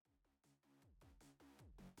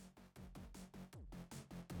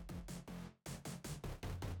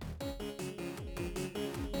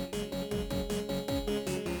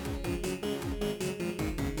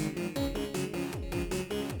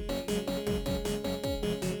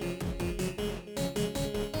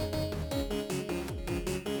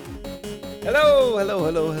Hello, and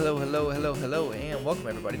welcome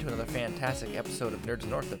everybody to another fantastic episode of Nerds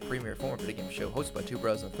North, the premier former video game show hosted by two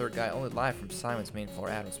bros and a third guy, only live from Simon's main floor,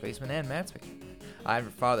 Adam's basement, and Matt's basement. I'm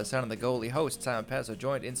your father, son, and the goalie host, Simon Pezzo,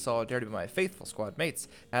 joined in solidarity by my faithful squad mates,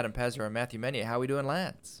 Adam Pezzo and Matthew Menia. How we doing,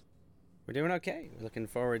 lads? We're doing okay. We're looking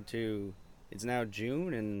forward to... It's now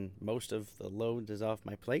June, and most of the load is off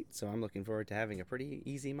my plate, so I'm looking forward to having a pretty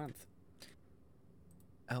easy month.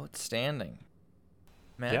 Outstanding.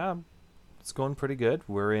 Matt? Yeah, it's going pretty good.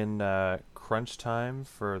 We're in crunch time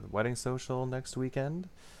for the wedding social next weekend.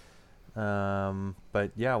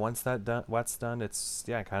 But yeah, once that's done, it's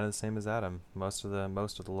kind of the same as Adam. Most of the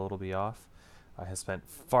load will be off. I have spent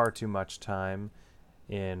far too much time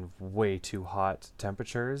in way too hot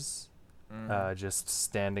temperatures, just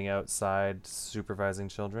standing outside supervising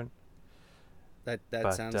children. That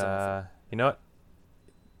sounds awful. You know what?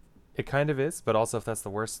 It kind of is, but also if that's the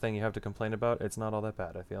worst thing you have to complain about, it's not all that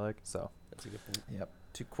bad, I feel like. So That's a good point. Yep.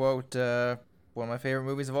 To quote one of my favorite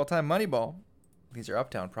movies of all time, Moneyball, these are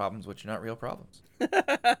uptown problems, which are not real problems.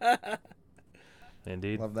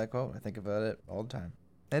 Indeed. Love that quote. I think about it all the time.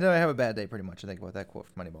 And I have a bad day pretty much. I think about that quote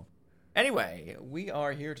from Moneyball. Anyway, we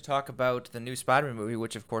are here to talk about the new Spider-Man movie,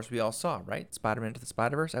 which of course we all saw, right? Spider-Man Into the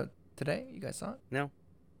Spider-Verse out today. You guys saw it? No.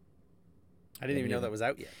 I didn't even know that was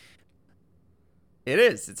out yet. It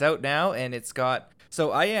is. It's out now, and it's got...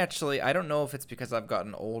 So I don't know if it's because I've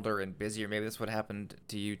gotten older and busier. Maybe that's what happened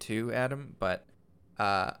to you too, Adam. But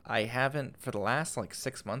I haven't, for the last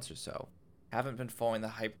 6 months or so, haven't been following the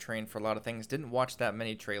hype train for a lot of things. Didn't watch that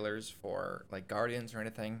many trailers for Guardians or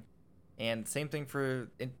anything. And same thing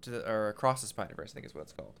for Across the Spider-Verse, I think is what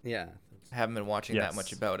it's called. Yeah. I haven't been watching that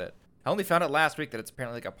much about it. I only found out last week that it's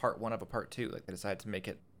apparently a part 1 of a part 2. They decided to make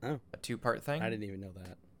it a 2-part thing. I didn't even know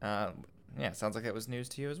that. Yeah, sounds like that was news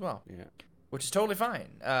to you as well. Yeah. Which is totally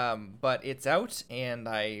fine. But it's out, and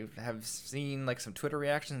I have seen some Twitter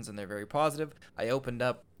reactions, and they're very positive. I opened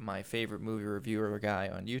up my favorite movie reviewer guy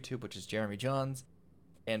on YouTube, which is Jeremy Johns,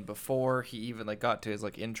 and before he even got to his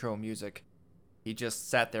intro music, he just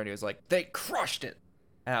sat there and he was like, "They crushed it,"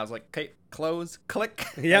 and I was like, "Okay, close, click."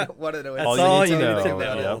 Yeah, what did it? That's all you need to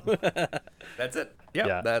know. Yep. That's it. Yep,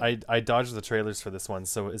 yeah, I dodged the trailers for this one,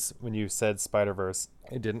 so when you said Spider-Verse,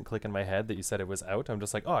 it didn't click in my head that you said it was out. I'm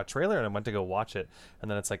just like, oh, a trailer, and I went to go watch it, and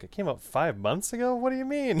then it's it came out 5 months ago? What do you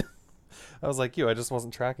mean? I was like, I just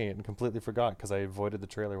wasn't tracking it and completely forgot because I avoided the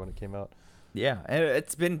trailer when it came out. Yeah, and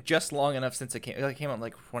it's been just long enough since it came out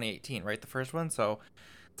 2018, right, the first one, so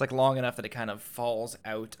it's long enough that it kind of falls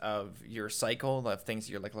out of your cycle of things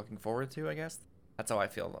you're looking forward to, I guess. That's how I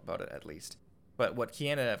feel about it, at least. But what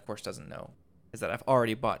Kiana, of course, doesn't know is that I've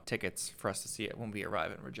already bought tickets for us to see it when we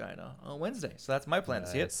arrive in Regina on Wednesday. So that's my plan to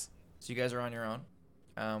see it. So you guys are on your own.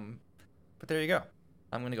 But there you go.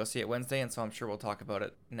 I'm going to go see it Wednesday, and so I'm sure we'll talk about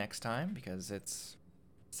it next time because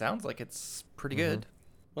sounds like it's pretty good.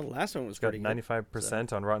 Well, the last one was got pretty 95%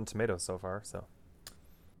 good, on Rotten Tomatoes so far. So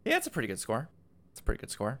yeah, it's a pretty good score. But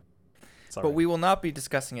right. We will not be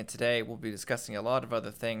discussing it today. We'll be discussing a lot of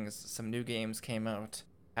other things. Some new games came out.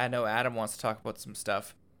 I know Adam wants to talk about some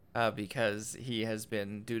stuff. Because he has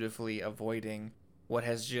been dutifully avoiding what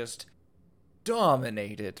has just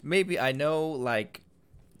dominated. Maybe I know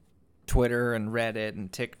Twitter and Reddit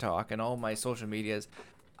and TikTok and all my social medias.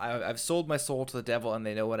 I've sold my soul to the devil, and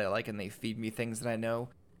they know what I like, and they feed me things that I know.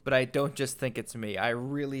 But I don't just think it's me. I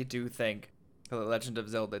really do think The Legend of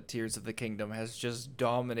Zelda Tears of the Kingdom has just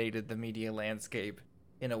dominated the media landscape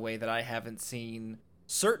in a way that I haven't seen,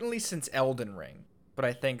 certainly since Elden Ring. But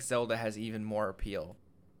I think Zelda has even more appeal.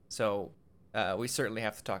 So we certainly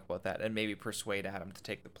have to talk about that and maybe persuade Adam to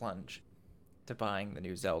take the plunge to buying the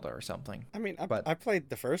new Zelda or something. I mean, I played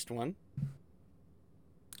the first one.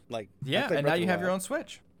 Yeah, and now you have your own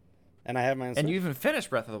Switch. And I have my own Switch. And you even finished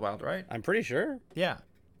Breath of the Wild, right? I'm pretty sure. Yeah.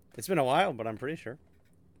 It's been a while, but I'm pretty sure.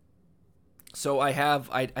 So I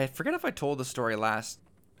forget if I told the story last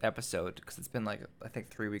episode, because it's been I think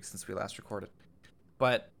 3 weeks since we last recorded.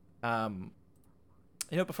 But,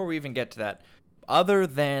 before we even get to that, other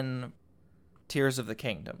than Tears of the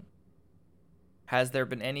Kingdom, has there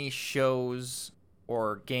been any shows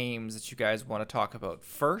or games that you guys want to talk about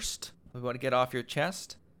first? We want to get off your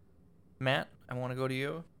chest? Matt, I want to go to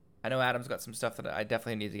you. I know Adam's got some stuff that I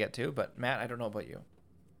definitely need to get to, but Matt, I don't know about you.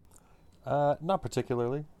 Not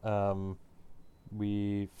particularly.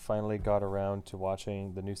 We finally got around to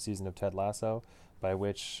watching the new season of Ted Lasso, by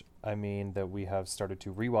which I mean that we have started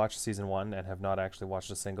to rewatch season 1 and have not actually watched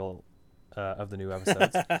a single of the new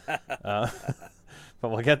episodes. But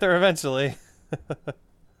we'll get there eventually.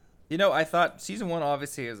 I thought season 1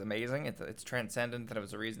 obviously is amazing. It's transcendent, and it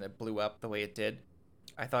was the reason it blew up the way it did.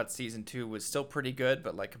 I thought season 2 was still pretty good,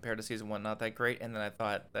 but like compared to season 1, not that great. And then I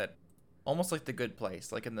thought that almost like The Good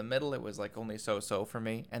Place, like in the middle, it was like only so for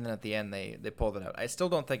me, and then at the end they pulled it out. I still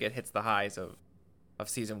don't think it hits the highs of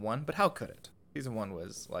season 1, but how could it? Season 1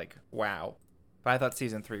 was like wow, but I thought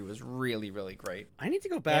season 3 was really really great. I need to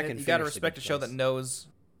go back and you gotta finish The respect Good a show that Place. knows.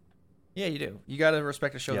 Yeah, you do. You gotta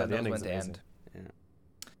respect a show Yeah, that the knows when ending's to amazing. end.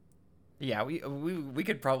 Yeah. Yeah, we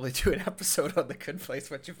could probably do an episode on The Good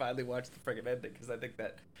Place once you finally watch the friggin' ending, because I think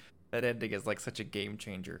that ending is like such a game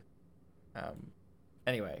changer.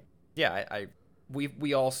 Anyway, yeah,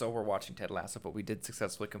 we also were watching Ted Lasso, but we did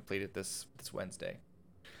successfully complete it this Wednesday,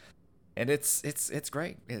 and it's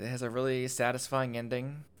great. It has a really satisfying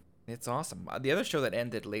ending. It's awesome. The other show that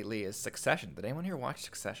ended lately is Succession. Did anyone here watch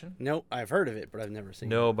Succession? No, I've heard of it, but I've never seen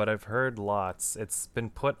it. No, but I've heard lots. It's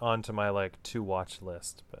been put onto my like to watch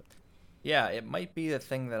list, but Yeah, it might be the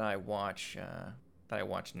thing that I watch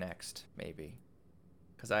next, maybe.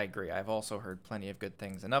 Because I agree. I've also heard plenty of good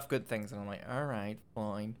things. Enough good things, and I'm like, all right,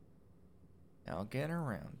 fine. I'll get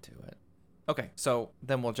around to it. Okay, so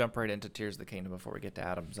then we'll jump right into Tears of the Kingdom before we get to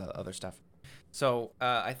Adam's other stuff. So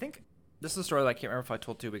I think this is a story that I can't remember if I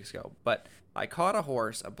told 2 weeks ago, but I caught a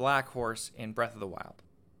horse, a black horse, in Breath of the Wild.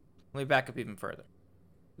 Let me back up even further.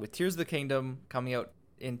 With Tears of the Kingdom coming out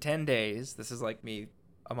in 10 days, this is like me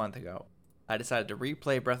a month ago, I decided to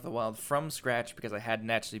replay Breath of the Wild from scratch because I hadn't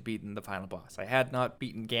actually beaten the final boss. I had not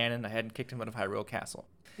beaten Ganon. I hadn't kicked him out of Hyrule Castle.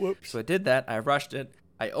 Whoops. So I did that. I rushed it.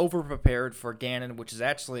 I over-prepared for Ganon, which is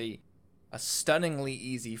actually a stunningly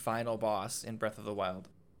easy final boss in Breath of the Wild.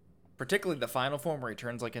 Particularly the final form where he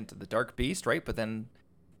turns like into the Dark Beast, right? But then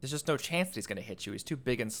there's just no chance that he's going to hit you. He's too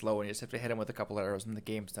big and slow, and you just have to hit him with a couple arrows and the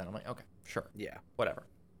game's done. I'm like, okay, sure. Yeah. Whatever.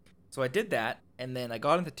 So I did that, and then I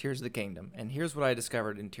got into Tears of the Kingdom, and here's what I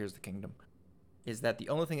discovered in Tears of the Kingdom. Is that the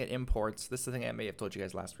only thing it imports, this is the thing I may have told you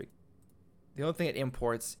guys last week, the only thing it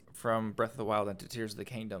imports from Breath of the Wild into Tears of the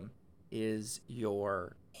Kingdom is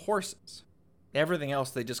your horses. Everything else,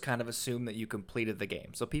 they just kind of assume that you completed the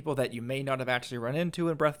game. So people that you may not have actually run into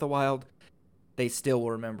in Breath of the Wild, they still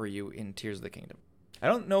will remember you in Tears of the Kingdom. I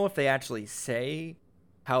don't know if they actually say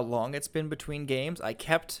how long it's been between games. I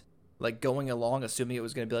kept like going along assuming it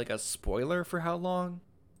was going to be like a spoiler for how long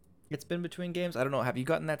it's been between games. I don't know. Have you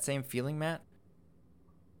gotten that same feeling, Matt?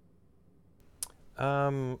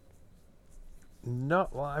 no.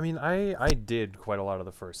 Well, I mean, I did quite a lot of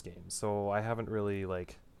the first game, so I haven't really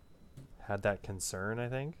like had that concern, I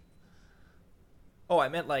think. Oh, I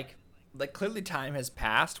meant like clearly time has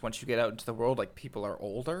passed once you get out into the world. Like people are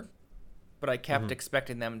older, but I kept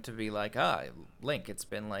expecting them to be like, Link, it's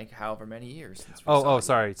been like however many years since we saw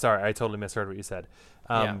you." Sorry, I totally misheard what you said.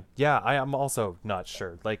 Yeah, I am also not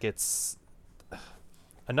sure. Like it's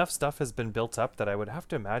enough stuff has been built up that I would have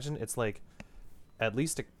to imagine it's like at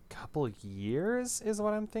least a couple years is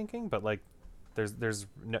what I'm thinking. But like, there's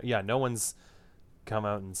no one's come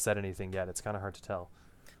out and said anything yet. It's kind of hard to tell.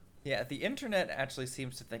 Yeah, the internet actually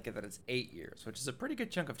seems to think that it's 8 years, which is a pretty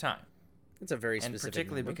good chunk of time. It's a very And specific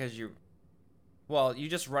particularly number. because you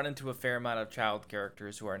just run into a fair amount of child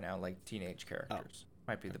characters who are now like teenage characters.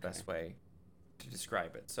 Might be the best way to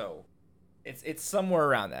describe it. So it's somewhere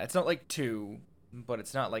around that. It's not like 2, but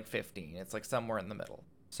it's not like 15. It's like somewhere in the middle.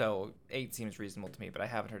 So 8 seems reasonable to me, but I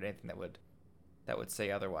haven't heard anything that would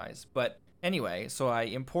say otherwise. But anyway, so I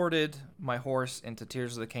imported my horse into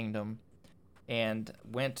Tears of the Kingdom and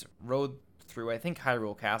rode through, I think,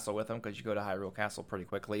 Hyrule Castle with him, because you go to Hyrule Castle pretty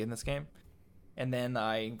quickly in this game. And then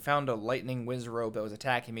I found a lightning Wizrobe that was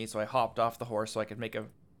attacking me, so I hopped off the horse so I could make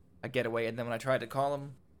a getaway. And then when I tried to call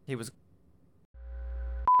him, he was...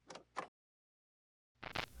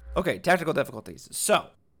 Okay, tactical difficulties. So,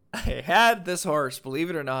 I had this horse, believe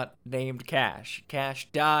it or not, named Cash. Cash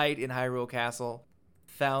died in Hyrule Castle,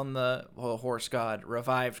 found the horse god,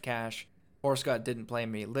 revived Cash. Horse god didn't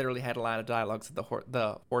blame me. Literally had a line of dialogue that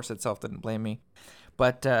the horse itself didn't blame me.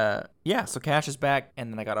 But yeah, so Cash is back,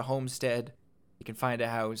 and then I got a homestead. You can find a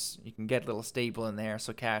house. You can get a little stable in there.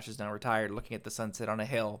 So Cash is now retired, looking at the sunset on a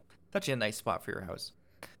hill. It's actually a nice spot for your house.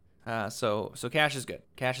 So Cash is good.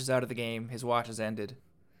 Cash is out of the game. His watch has ended.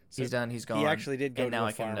 So He's done. He's gone. He actually did go And to now a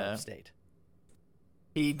I can, farm upstate.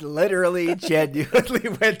 He literally, genuinely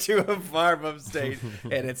went to a farm upstate,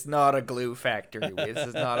 and it's not a glue factory. This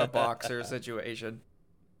is not a boxer situation.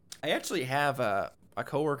 I actually have a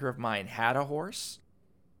coworker of mine had a horse,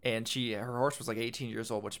 and her horse was like 18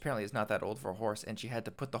 years old, which apparently is not that old for a horse, and she had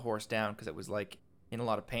to put the horse down because it was like in a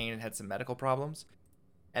lot of pain and had some medical problems.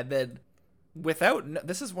 And then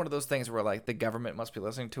this is one of those things where like the government must be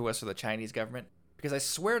listening to us, or the Chinese government, because I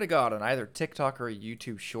swear to God, on either TikTok or a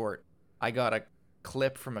YouTube short, I got a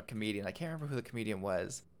clip from a comedian. I can't remember who the comedian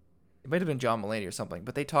was, it might have been John Mulaney or something,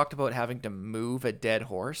 but they talked about having to move a dead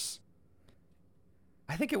horse.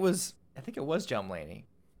 I think it was John Mulaney,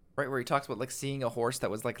 right, where he talks about like seeing a horse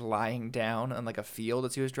that was like lying down on like a field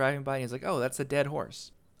as he was driving by, and he's like, "Oh, that's a dead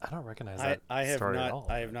horse." I don't recognize that I have story not. at all.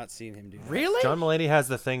 I have not seen him do that. Really? John Mulaney has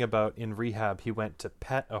the thing about in rehab he went to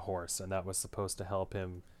pet a horse, and that was supposed to help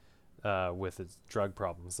him with his drug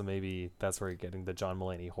problems. So maybe that's where you're getting the John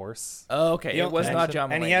Mulaney horse. Oh, okay, it was not John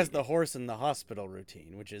Mulaney. And he has the horse in the hospital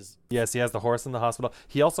routine, which is Yes, he has the horse in the hospital.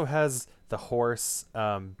 He also has the horse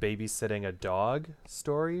babysitting a dog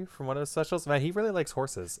story from one of his specials. Man, he really likes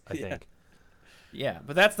horses, I think. Yeah,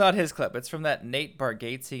 but that's not his clip. It's from that Nate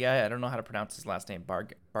Bargatze guy. I don't know how to pronounce his last name.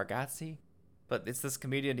 Bargatze? But it's this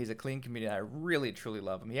comedian. He's a clean comedian. I really, truly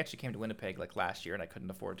love him. He actually came to Winnipeg like last year, and I couldn't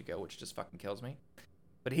afford to go, which just fucking kills me.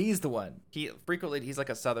 But he's the one. He's like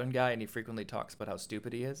a Southern guy, and he frequently talks about how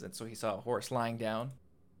stupid he is. And so he saw a horse lying down,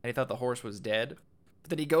 and he thought the horse was dead. But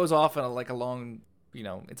then he goes off on a long,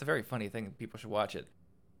 it's a very funny thing. People should watch it.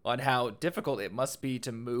 On how difficult it must be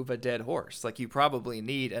to move a dead horse. Like, you probably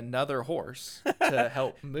need another horse to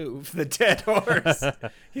help move the dead horse.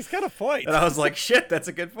 He's got a point. And I was like, shit, that's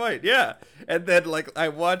a good point. Yeah. And then, like, I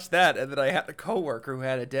watched that, and then I had a coworker who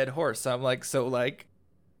had a dead horse. So I'm like,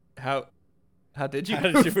 how did you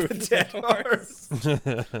move the dead horse?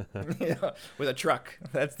 Yeah, with a truck.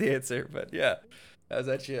 That's the answer. But yeah, that was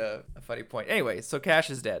actually a funny point. Anyway, so Cash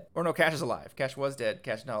is dead. Or no, Cash is alive. Cash was dead.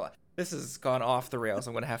 Cash is not alive. This has gone off the rails.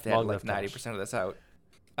 I'm going to have to edit like 90% of this out.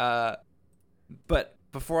 But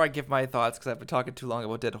before I give my thoughts, because I've been talking too long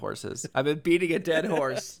about dead horses, I've been beating a dead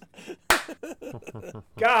horse.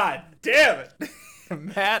 God damn it.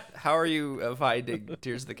 Matt, how are you finding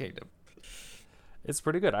Tears of the Kingdom? It's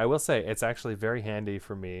pretty good. I will say it's actually very handy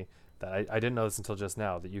for me that I didn't know this until just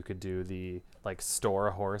now, that you could do the like store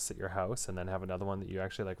a horse at your house and then have another one that you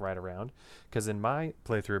actually like ride around. Because in my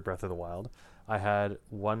playthrough of Breath of the Wild, I had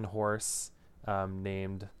one horse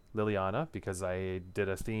named Liliana, because I did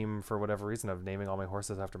a theme for whatever reason of naming all my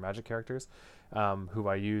horses after magic characters, who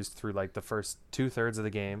I used through like the first 2/3 of the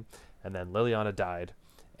game, and then Liliana died,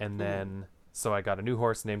 and then so I got a new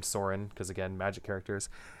horse named Soren, because again magic characters,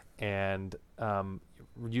 and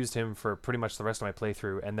used him for pretty much the rest of my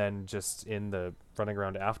playthrough. And then just in the running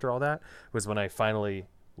around after all that was when I finally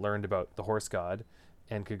learned about the horse god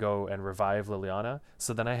and could go and revive Liliana.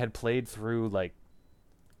 So then I had played through like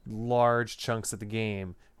large chunks of the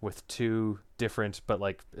game with two different but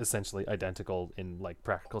like essentially identical in like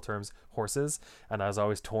practical terms horses, and I was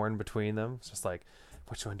always torn between them. It's just like,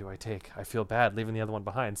 which one do I take? I feel bad leaving the other one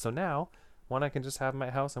behind. So now one I can just have in my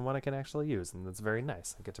house and one I can actually use, and it's very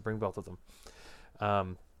nice. I get to bring both of them.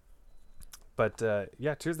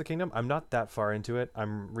 Yeah, Tears of the Kingdom, I'm not that far into it.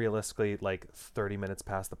 I'm realistically like 30 minutes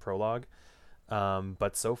past the prologue.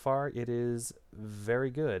 But so far it is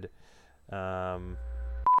very good.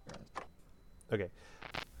 Okay.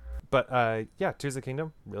 But yeah, Tears of the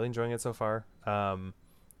Kingdom, really enjoying it so far. I'm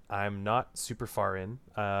not super far in.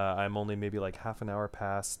 I'm only maybe like half an hour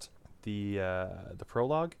past the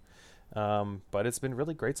prologue. But it's been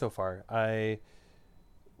really great so far.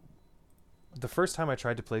 The first time I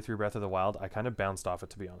tried to play through Breath of the Wild, I kind of bounced off it,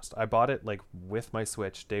 to be honest. I bought it like with my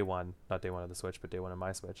Switch day one, not day one of the Switch, but day one of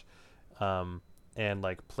my Switch. And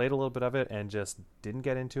like played a little bit of it and just didn't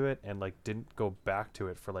get into it, and like didn't go back to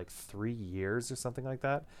it for like 3 years or something like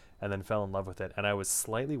that, and then fell in love with it. And I was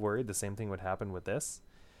slightly worried the same thing would happen with this.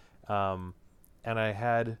 And I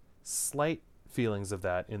had slight feelings of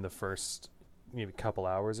that in the first maybe couple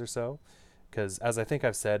hours or so, because as I think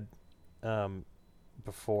I've said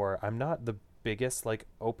before, I'm not the biggest like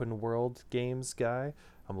open world games guy.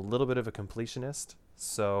 I'm a little bit of a completionist,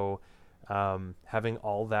 so having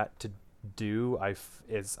all that to do, I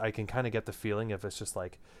can kind of get the feeling if it's just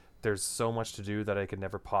like there's so much to do that I could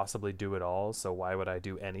never possibly do it all, so why would I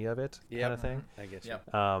do any of it, kind of thing. I guess. Yep.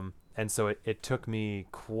 And so it took me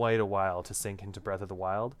quite a while to sink into Breath of the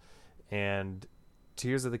Wild, and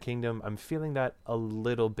Tears of the Kingdom, I'm feeling that a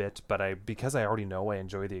little bit, but because I already know I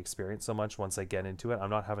enjoy the experience so much once I get into it, I'm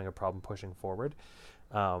not having a problem pushing forward.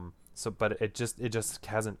 But it just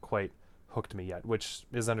hasn't quite hooked me yet, which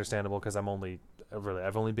is understandable because I've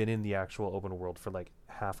only been in the actual open world for like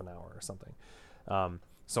half an hour or something.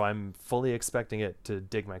 So I'm fully expecting it to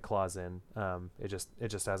dig my claws in. It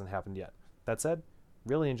just hasn't happened yet. That said,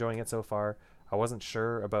 really enjoying it so far. I wasn't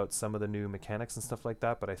sure about some of the new mechanics and stuff like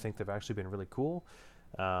that, but I think they've actually been really cool.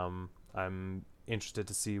 I'm interested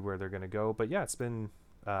to see where they're going to go. But yeah, it's been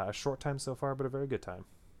a short time so far, but a very good time.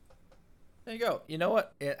 There you go. You know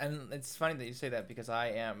what? And it's funny that you say that, because I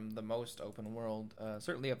am the most open world,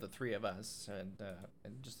 certainly of the three of us, and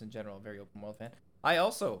just in general, a very open world fan. I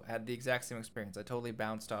also had the exact same experience. I totally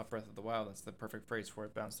bounced off Breath of the Wild. That's the perfect phrase for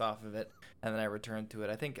it. Bounced off of it, and then I returned to it.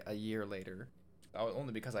 I think a year later,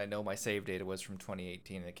 only because I know my save data was from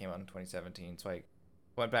 2018 and it came out in 2017. So I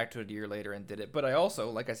went back to it a year later and did it. But I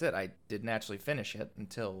also, like I said, I didn't actually finish it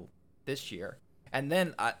until this year. And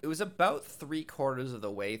then it was about 3/4 of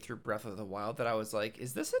the way through Breath of the Wild that I was like,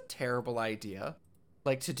 is this a terrible idea?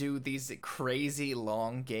 Like, to do these crazy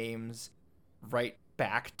long games right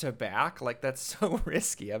back to back? Like, that's so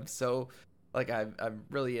risky. I'm so, like, I'm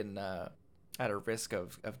really at a risk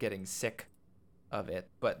of getting sick of it.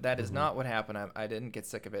 But that is not what happened. I didn't get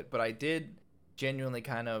sick of it. But I did genuinely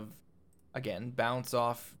kind of, again, bounce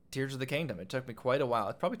off Tears of the Kingdom. It took me quite a while.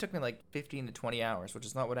 It probably took me like 15 to 20 hours, which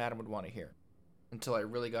is not what Adam would want to hear, until I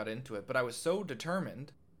really got into it. But I was so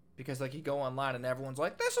determined because, like, you go online and everyone's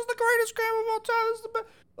like, this is the greatest game of all time. This is the best.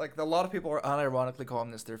 Like, a lot of people are unironically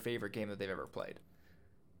calling this their favorite game that they've ever played.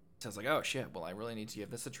 So I was like, oh shit, well, I really need to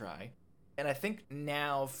give this a try. And I think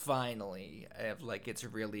now, finally, it's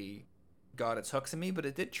really got its hooks in me, but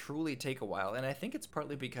it did truly take a while. And I think it's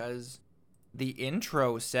partly because the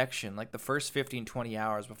intro section, like the first 15, 20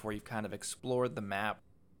 hours before you've kind of explored the map,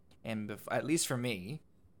 and at least for me,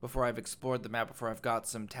 before I've explored the map, before I've got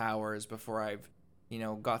some towers, before I've,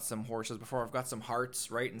 got some horses, before I've got some hearts,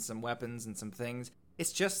 right, and some weapons and some things.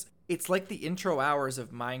 It's like the intro hours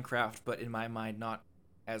of Minecraft, but in my mind, not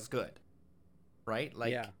as good, right?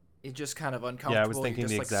 Like, it's just kind of uncomfortable. Yeah, I was thinking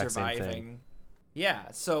You're just, the like, exact surviving. same thing.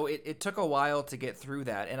 Yeah, so it took a while to get through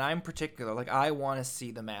that, and I'm particular. Like, I want to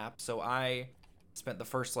see the map, so I spent the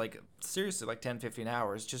first, seriously, 10, 15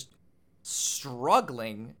 hours just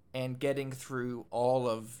struggling and getting through all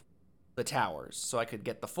of the towers so I could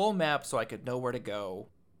get the full map, so I could know where to go,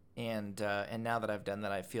 and now that I've done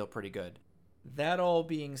that, I feel pretty good. That all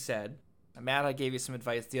being said, Matt, I gave you some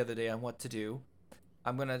advice the other day on what to do.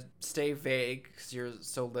 I'm going to stay vague because you're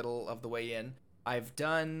so little of the way in. I've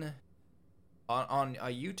done, on a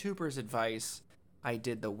YouTuber's advice, I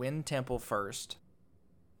did the Wind Temple first,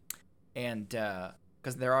 and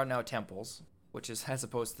because there are now temples, which is as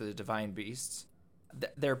opposed to the Divine Beasts.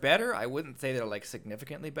 They're better. I wouldn't say they're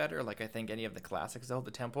significantly better. Like, I think any of the classic Zelda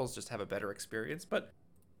temples just have a better experience, but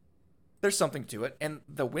there's something to it. And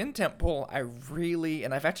the Wind Temple,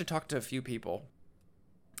 and I've actually talked to a few people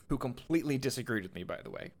who completely disagreed with me, by the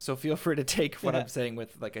way. So feel free to take what I'm saying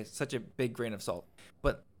with such a big grain of salt.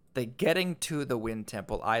 But the getting to the Wind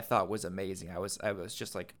Temple, I thought was amazing. I was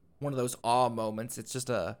just like one of those awe moments. It's just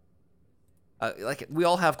we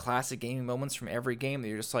all have classic gaming moments from every game that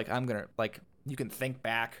you're just like, you can think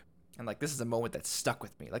back and this is a moment that stuck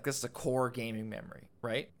with me. Like, this is a core gaming memory,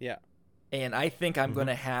 right? Yeah. And I think I'm going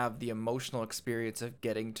to have the emotional experience of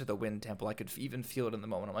getting to the Wind Temple. I could even feel it in the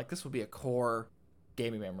moment. I'm like, this will be a core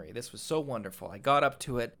gaming memory. This was so wonderful. I got up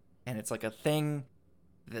to it, and it's like a thing,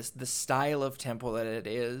 the style of temple that it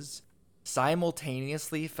is,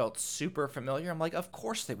 simultaneously felt super familiar. I'm like, of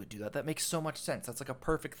course they would do that. That makes so much sense. That's like a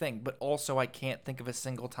perfect thing. But also, I can't think of a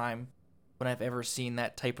single time when I've ever seen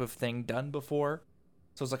that type of thing done before.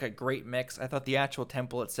 So it's like a great mix. I thought the actual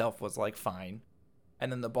temple itself was fine.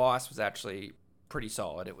 And then the boss was actually pretty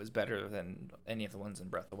solid. It was better than any of the ones in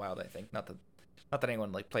Breath of the Wild, I think. Not that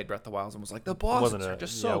anyone played Breath of the Wild and was like, the bosses are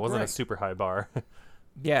just so great. It wasn't a super high bar.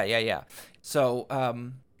 Yeah. So,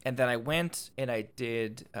 and then I went and I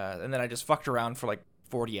did, and then I just fucked around for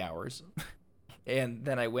 40 hours. And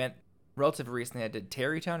then I went relatively recently, I did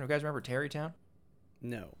Terrytown. You guys remember Terrytown?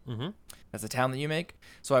 No. Mm-hmm. That's a town that you make.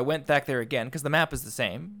 So I went back there again because the map is the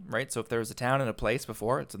same, right? So if there was a town and a place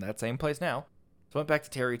before, it's in that same place now. So I went back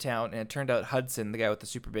to Terrytown, and it turned out Hudson, the guy with the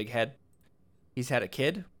super big head, he's had a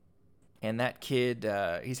kid. And that kid,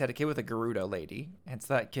 he's had a kid with a Gerudo lady. And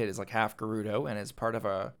so that kid is half Gerudo, and as part of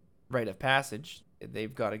a rite of passage,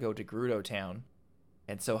 they've got to go to Gerudo Town.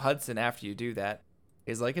 And so Hudson, after you do that,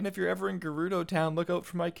 is like, and if you're ever in Gerudo Town, look out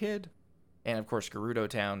for my kid. And of course, Gerudo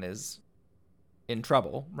Town is in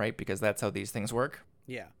trouble, right? Because that's how these things work.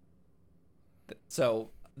 Yeah. So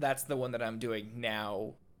that's the one that I'm doing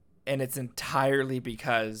now. And it's entirely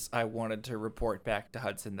because I wanted to report back to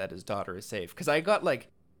Hudson that his daughter is safe. Because I got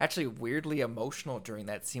actually weirdly emotional during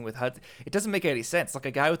that scene with Hudson. It doesn't make any sense.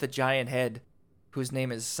 A guy with a giant head whose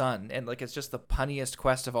name is Sun. And it's just the punniest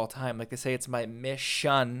quest of all time. They say it's my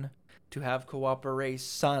mission to have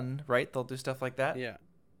cooperation, right? They'll do stuff like that. Yeah.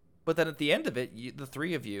 But then at the end of it, the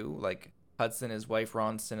three of you, Hudson, his wife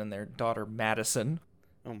Ronson, and their daughter Madison.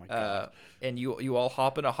 Oh my god. And you all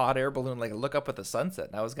hop in a hot air balloon, look up at the sunset.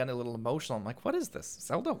 And I was getting a little emotional. I'm like, what is this?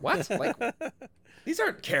 Zelda? What? These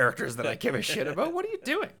aren't characters that I give a shit about. What are you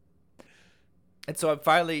doing? And so I'm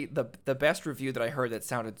finally, the best review that I heard that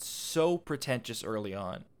sounded so pretentious early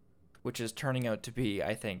on which is turning out to be,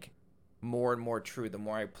 I think, more and more true the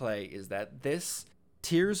more I play, is that this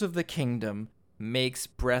Tears of the Kingdom makes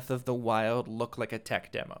Breath of the Wild look like a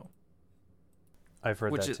tech demo. I've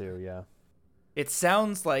heard that too, yeah. It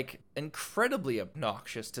sounds like incredibly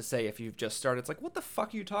obnoxious to say if you've just started. It's like, what the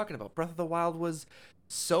fuck are you talking about? Breath of the Wild was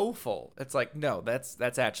so full. It's like, no, that's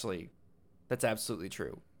absolutely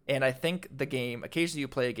true. And I think the game, occasionally you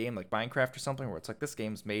play a game like Minecraft or something where it's like, this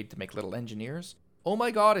game's made to make little engineers. Oh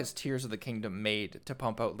my god, is Tears of the Kingdom made to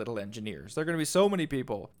pump out little engineers? There are going to be so many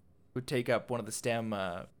people who take up one of the STEM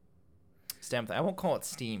thing. I won't call it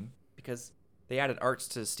STEAM because they added arts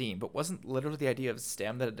to Steam, but wasn't literally the idea of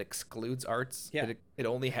STEM that it excludes arts? Yeah. It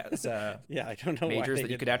only has yeah, I don't know majors why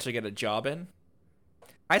that you could actually get a job in.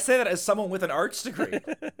 I say that as someone with an arts degree,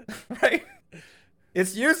 right?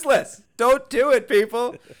 It's useless. Don't do it,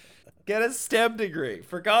 people. Get a STEM degree.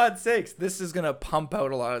 For God's sakes, this is going to pump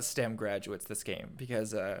out a lot of STEM graduates, this game,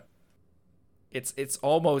 because it's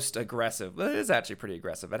almost aggressive. It is actually pretty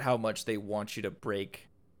aggressive at how much they want you to break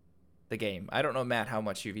the game. I don't know, Matt, how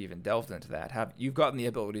much you've even delved into that. You've gotten the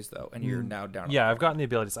abilities though, and you're now down. Yeah, I've gotten the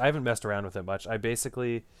abilities. I haven't messed around with it much. I've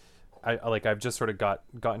just sort of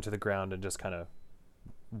gotten to the ground and just kind of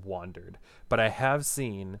wandered. But I have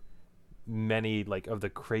seen many like of the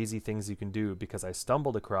crazy things you can do because I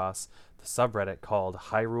stumbled across the subreddit called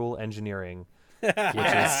Hyrule Engineering,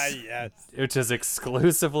 which is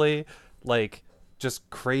exclusively like just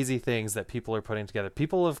crazy things that people are putting together.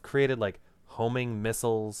 People have created like homing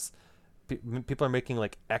missiles. People are making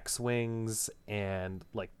like X-Wings and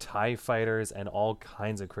like TIE fighters and all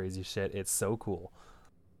kinds of crazy shit. It's so cool.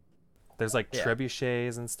 There's like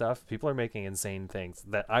trebuchets and stuff. People are making insane things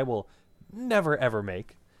that I will never ever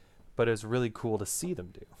make, but it's really cool to see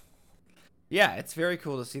them do. Yeah, it's very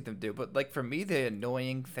cool to see them do. But like for me, the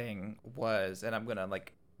annoying thing was, and I'm gonna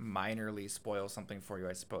like minorly spoil something for you,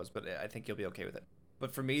 I suppose, but I think you'll be okay with it.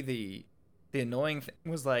 But for me, the annoying thing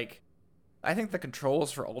was like, I think the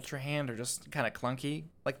controls for Ultra Hand are just kind of clunky.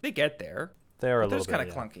 Like, they get there. They're a little bit kind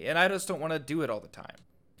of clunky. And I just don't want to do it all the time.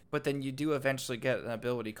 But then you do eventually get an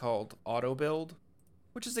ability called Auto Build,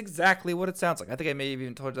 which is exactly what it sounds like. I think I may have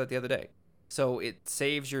even told you that the other day. So it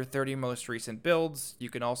saves your 30 most recent builds. You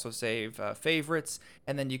can also save favorites.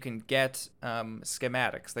 And then you can get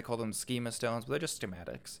schematics. They call them schema stones, but they're just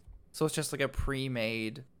schematics. So it's just like a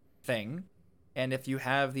pre-made thing. And if you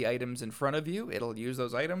have the items in front of you, it'll use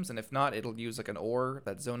those items. And if not, it'll use like an ore,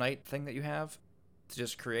 that zonite thing that you have, to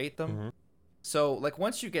just create them. Mm-hmm. So like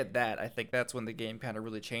once you get that, I think that's when the game kind of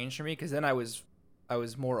really changed for me. Because then I was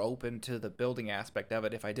more open to the building aspect of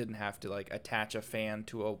it if I didn't have to like attach a fan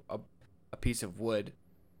to a piece of wood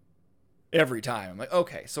every time. I'm like,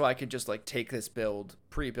 okay, so I could just like take this build,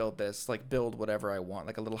 pre-build this, like build whatever I want,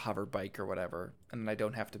 like a little hover bike or whatever. And then I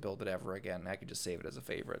don't have to build it ever again. I could just save it as a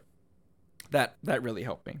favorite. That really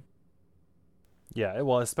helped me. Yeah,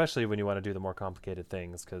 well, especially when you want to do the more complicated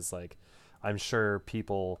things, because like I'm sure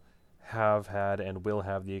people have had and will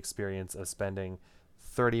have the experience of spending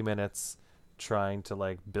 30 minutes trying to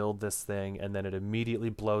like build this thing and then it immediately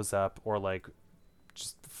blows up or like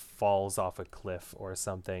just falls off a cliff or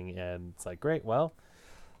something, and it's like, great, well,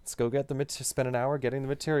 let's go spend an hour getting the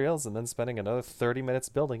materials and then spending another 30 minutes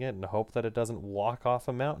building it and hope that it doesn't walk off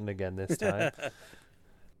a mountain again this time.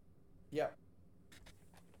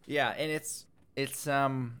 Yeah, and it's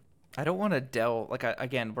I don't want to delve, like,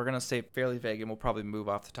 again, we're going to stay fairly vague and we'll probably move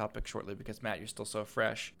off the topic shortly because, Matt, you're still so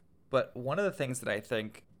fresh. But one of the things that I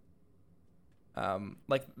think,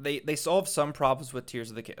 like, they solved some problems with Tears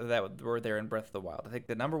of the Kingdom that were there in Breath of the Wild. I think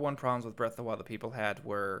the number one problems with Breath of the Wild that people had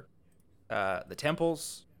were the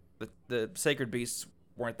temples, the sacred beasts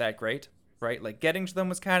weren't that great, right? Like, getting to them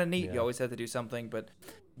was kind of neat. Yeah. You always had to do something, but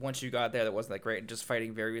once you got there, that wasn't that great. And just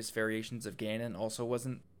fighting various variations of Ganon also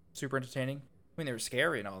wasn't super entertaining. I mean, they were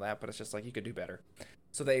scary and all that, but it's just like you could do better.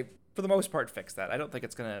 So they, for the most part, fixed that. I don't think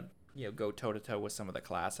it's gonna, go toe to toe with some of the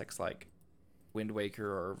classics like Wind Waker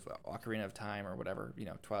or Ocarina of Time or whatever,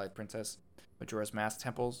 Twilight Princess, Majora's Mask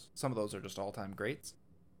temples. Some of those are just all-time greats.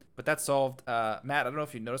 But that solved. Matt, I don't know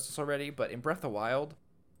if you noticed this already, but in Breath of the Wild,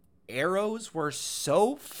 arrows were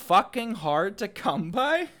so fucking hard to come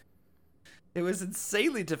by. It was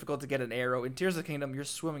insanely difficult to get an arrow. In Tears of the Kingdom, you're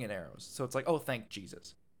swimming in arrows. So it's like, oh, thank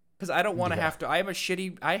Jesus. Because I don't want to have to,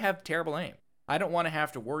 I have terrible aim. I don't want to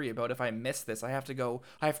have to worry about if I miss this. I have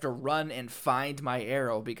to run and find my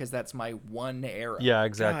arrow because that's my one arrow. Yeah,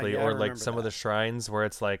 exactly. Or like some of the shrines where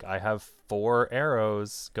it's like, I have 4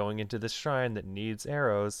 arrows going into this shrine that needs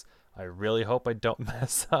arrows. I really hope I don't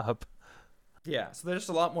mess up. Yeah, so they're just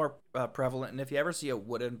a lot more prevalent. And if you ever see a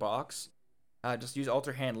wooden box, just use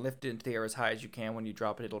Alter Hand, lift it into the air as high as you can. When you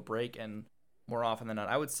drop it, it'll break. And more often than not.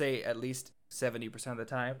 I would say at least 70% of the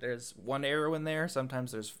time there's one arrow in there.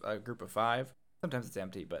 Sometimes there's a group of 5. Sometimes it's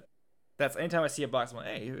empty, but that's anytime I see a box, I'm like,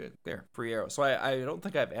 hey, there, free arrow. So I don't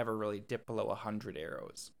think I've ever really dipped below 100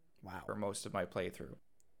 arrows. Wow. For most of my playthrough.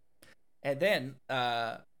 And then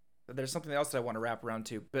there's something else that I want to wrap around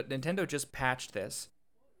to, but Nintendo just patched this,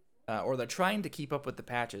 or they're trying to keep up with the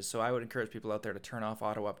patches, so I would encourage people out there to turn off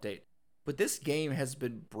auto update. But this game has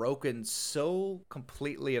been broken so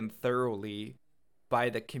completely and thoroughly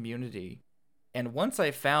by the community. And once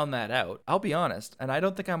I found that out, I'll be honest, and I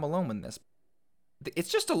don't think I'm alone in this,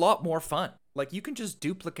 it's just a lot more fun. Like, you can just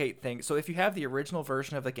duplicate things. So if you have the original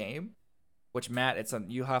version of the game, which, Matt,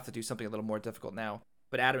 you'll have to do something a little more difficult now.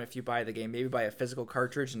 But Adam, if you buy the game, maybe buy a physical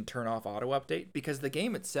cartridge and turn off auto update, because the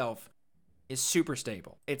game itself is super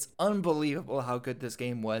stable. It's unbelievable how good this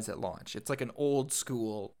game was at launch. It's like an old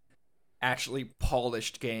school, actually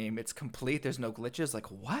polished game. It's complete. There's no glitches. Like,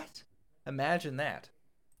 what? Imagine that.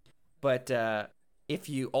 But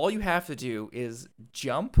all you have to do is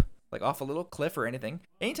jump, like off a little cliff or anything.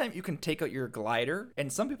 Anytime you can take out your glider,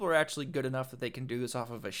 and some people are actually good enough that they can do this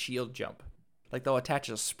off of a shield jump. Like, they'll attach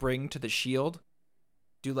a spring to the shield,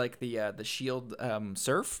 do like the shield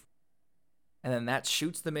surf, and then that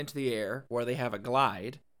shoots them into the air where they have a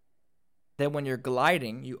glide. Then when you're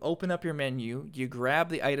gliding, you open up your menu, you grab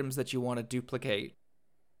the items that you want to duplicate,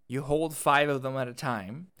 you hold 5 of them at a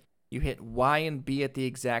time, you hit Y and B at the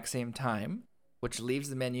exact same time, which leaves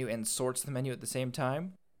the menu and sorts the menu at the same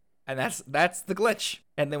time, and that's the glitch.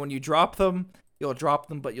 And then when you drop them, you'll drop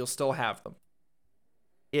them, but you'll still have them.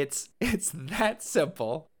 It's that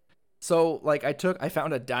simple. So, like, I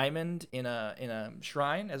found a diamond in a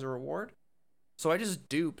shrine as a reward. So I just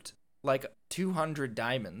duped like 200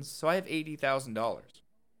 diamonds. So I have $80,000.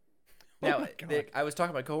 Now, I was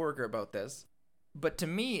talking to my coworker about this, but to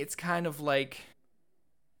me, it's kind of like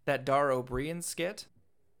that Dar O'Brien skit.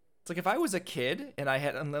 It's like, if I was a kid and I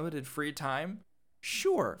had unlimited free time,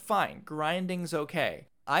 sure, fine, grinding's okay.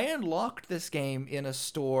 I unlocked this game in a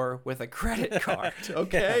store with a credit card,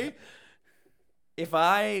 okay? Yeah. If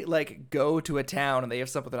I, like, go to a town and they have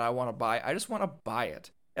something that I want to buy, I just want to buy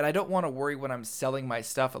it. And I don't want to worry when I'm selling my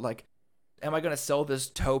stuff, like, am I going to sell this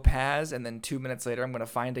topaz and then 2 minutes later I'm going to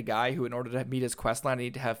find a guy who, in order to meet his quest line, I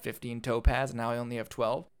need to have 15 topaz and now I only have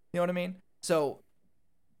 12? You know what I mean? So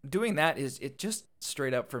doing that it just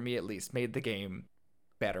straight up, for me at least, made the game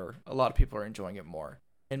better. A lot of people are enjoying it more.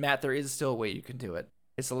 And Matt, there is still a way you can do it.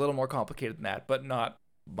 It's a little more complicated than that, but not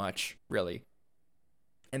much, really.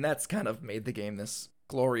 And that's kind of made the game this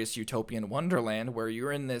glorious utopian wonderland where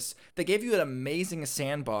you're in this... They gave you an amazing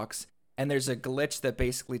sandbox, and there's a glitch that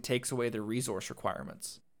basically takes away the resource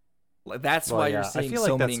requirements. That's why you're seeing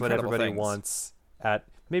so many incredible things. I feel like that's what everybody wants at...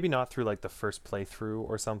 Maybe not through, like, the first playthrough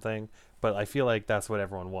or something, but I feel like that's what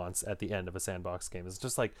everyone wants at the end of a sandbox game. It's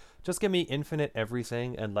just like, just give me infinite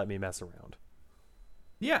everything and let me mess around.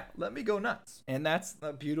 Yeah, let me go nuts. And that's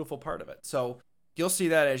the beautiful part of it. So you'll see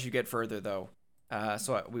that as you get further, though.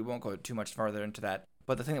 So we won't go too much farther into that.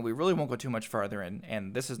 But the thing that we really won't go too much farther in,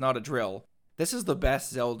 and this is not a drill, this is the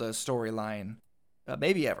best Zelda storyline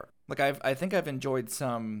maybe ever. Like, I think I've enjoyed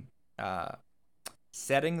some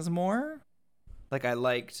settings more. Like, I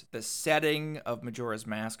liked the setting of Majora's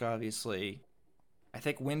Mask, obviously. I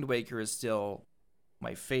think Wind Waker is still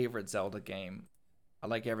my favorite Zelda game. I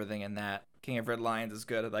like everything in that. King of Red Lions is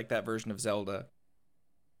good. I like that version of Zelda.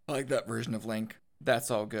 I like that version of Link.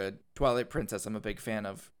 That's all good. Twilight Princess, I'm a big fan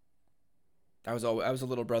of. I was a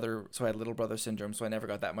little brother, so I had little brother syndrome, so I never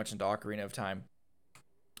got that much into Ocarina of Time.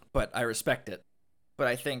 But I respect it. But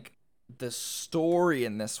I think the story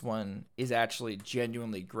in this one is actually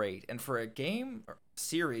genuinely great. And for a game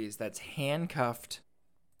series that's handcuffed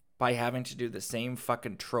by having to do the same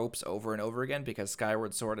fucking tropes over and over again because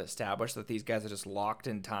Skyward Sword established that these guys are just locked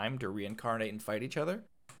in time to reincarnate and fight each other,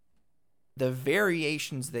 the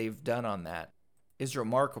variations they've done on that is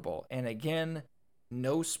remarkable. And again,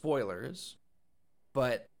 no spoilers,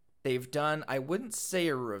 but they've done, I wouldn't say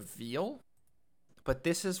a reveal, but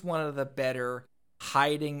this is one of the better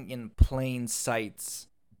hiding in plain sights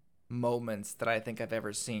moments that I think I've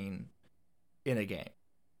ever seen in a game.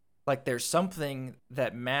 Like, there's something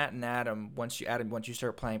that Matt and Adam, once you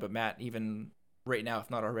start playing, but Matt, even right now,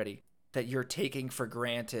 if not already, that you're taking for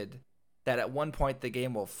granted, that at one point the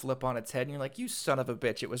game will flip on its head and you're like, you son of a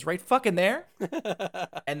bitch, it was right fucking there.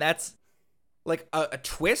 And that's like a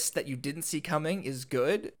twist that you didn't see coming is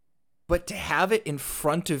good, but to have it in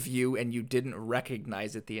front of you and you didn't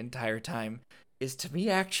recognize it the entire time is, to me,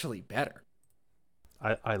 actually better.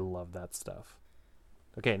 I love that stuff.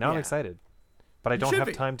 Okay, now I'm excited. But I don't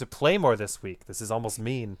have time to play more this week. This is almost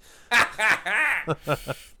mean.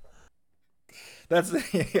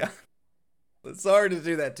 That's yeah. Sorry to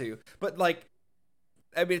do that to you, but like,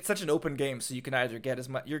 I mean, it's such an open game, so you can either get as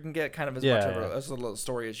much, you can get kind of as much of Yeah. as little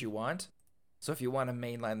story as you want. So if you want to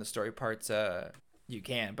mainline the story parts, you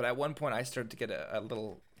can. But at one point, I started to get a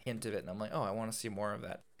little hint of it, and I'm like, oh, I want to see more of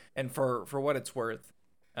that. And for what it's worth,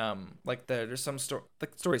 like there's some story, the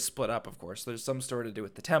story's split up, of course. There's some story to do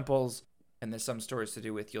with the temples, and there's some stories to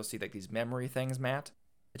do with, you'll see like these memory things, Matt,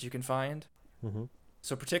 that you can find. Mm-hmm.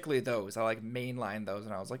 So particularly those, I like mainline those,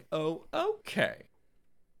 and I was like, oh, okay.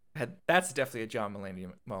 That's definitely a John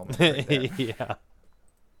Mulaney moment right there. Yeah.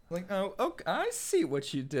 Like, oh, okay, I see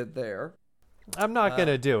what you did there. I'm not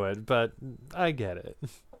gonna do it, but I get it.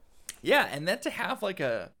 Yeah, and then to have like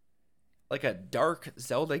a dark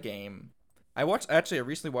Zelda game. I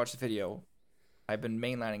recently watched the video. I've been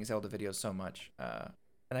mainlining Zelda videos so much,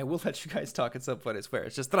 and I will let you guys talk at some point, I swear.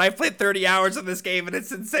 It's just that I've played 30 hours of this game, and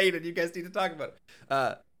it's insane, and you guys need to talk about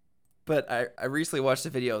it. But I recently watched a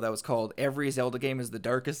video that was called "Every Zelda Game is the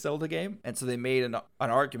Darkest Zelda Game," and so they made an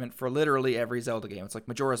argument for literally every Zelda game. It's like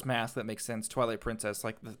Majora's Mask, that makes sense. Twilight Princess,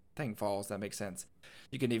 like the thing falls, that makes sense.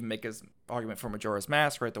 You can even make an argument for Majora's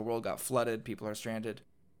Mask, right? The world got flooded, people are stranded.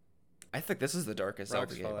 I think this is the darkest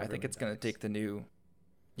Zelda game. I think it's gonna take the new,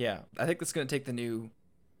 I think it's gonna take the new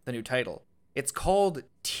title. It's called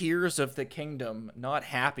Tears of the Kingdom, not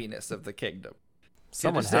Happiness of the Kingdom.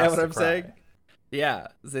 Someone understand has what to I'm cry. saying? Yeah,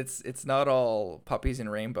 it's not all puppies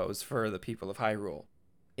and rainbows for the people of Hyrule,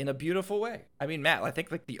 in a beautiful way. I mean, Matt, I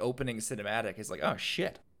think like the opening cinematic is like, oh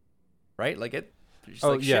shit, right? Like it. Oh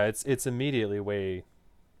like, yeah, shit. it's immediately way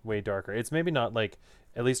darker. It's maybe not like,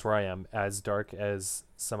 at least where I am, as dark as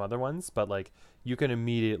some other ones, but like you can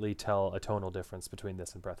immediately tell a tonal difference between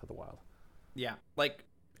this and Breath of the Wild. Yeah, like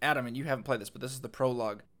Adam, and you haven't played this, but this is the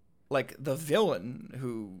prologue. Like the villain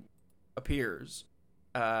who appears,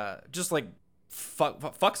 just like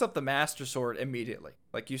fucks up the Master Sword immediately.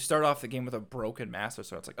 Like you start off the game with a broken Master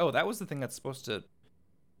Sword. It's like, oh, that was the thing that's supposed to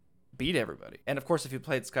beat everybody. And of course, if you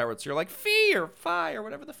played Skyward, so you're like, Fee or Fi or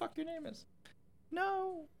whatever the fuck your name is.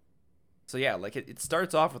 No. So yeah, like it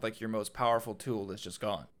starts off with like your most powerful tool is just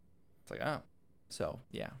gone. It's like, oh. So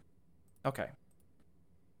yeah. Okay.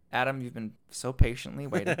 Adam, you've been so patiently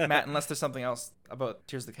waiting. Matt, unless there's something else about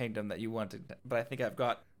Tears of the Kingdom that you wanted, but I think I've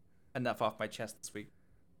got enough off my chest this week.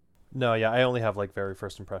 No, yeah, I only have like very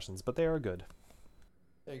first impressions, but they are good.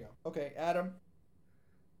 There you go. Okay, Adam.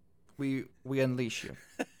 We unleash you.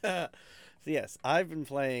 So yes, I've been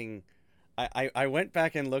playing. I went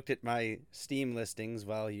back and looked at my Steam listings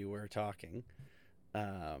while you were talking.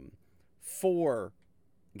 4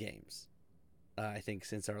 games, I think,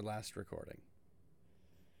 since our last recording.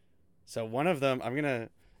 So one of them, I'm gonna,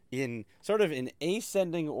 in sort of in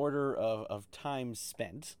ascending order of time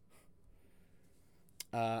spent.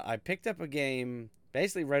 I picked up a game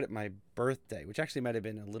basically right at my birthday, which actually might have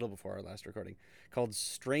been a little before our last recording, called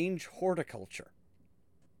Strange Horticulture.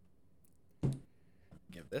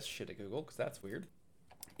 Give this shit a Google, because that's weird.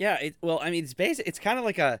 Yeah, it's kind of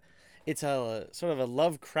like it's a sort of a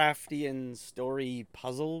Lovecraftian story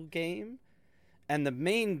puzzle game, and the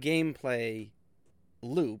main gameplay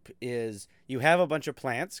loop is you have a bunch of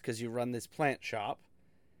plants because you run this plant shop,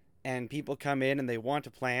 and people come in and they want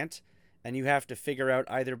a plant, and you have to figure out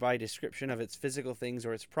either by description of its physical things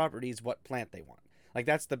or its properties what plant they want. Like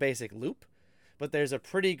that's the basic loop, but there's a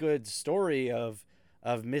pretty good story of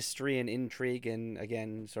mystery and intrigue and,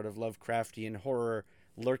 again, sort of Lovecraftian horror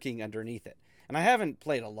lurking underneath it. And I haven't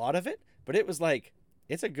played a lot of it, but it was like,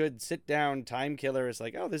 it's a good sit-down time killer. It's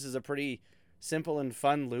like, oh, this is a pretty simple and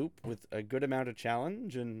fun loop with a good amount of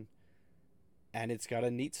challenge, and it's got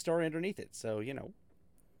a neat story underneath it. So,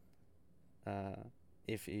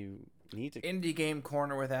 if you need to... Indie Game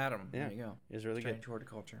Corner with Adam. Yeah, there you go. It's really Strange good.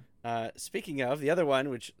 Horticulture. Speaking of, the other one,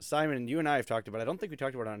 which Simon and you and I have talked about, I don't think we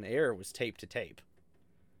talked about it on air, was Tape to Tape.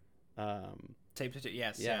 Tape to Tape,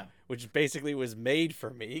 yes. Yeah, which basically was made for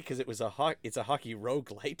me because it was it's a hockey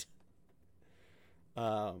roguelite.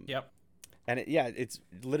 Yep. And it's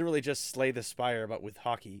literally just Slay the Spire, but with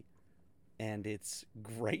hockey, and it's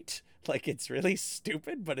great. Like, it's really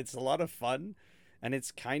stupid, but it's a lot of fun, and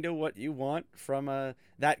it's kind of what you want from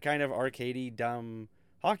that kind of arcadey dumb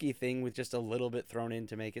hockey thing with just a little bit thrown in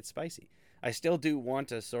to make it spicy. I still do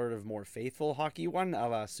want a sort of more faithful hockey one, a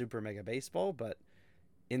la Super Mega Baseball, but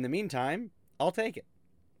in the meantime, I'll take it.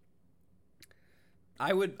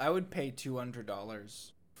 I would pay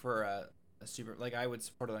 $200 for a super, like, I would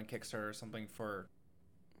support it on Kickstarter or something for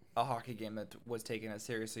a hockey game that was taken as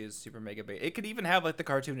seriously as Super Mega Baseball. It could even have like the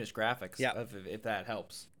cartoonish graphics, if that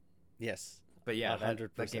helps. Yes. But yeah, 100%.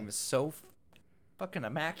 that game is so fucking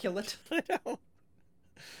immaculate. I know.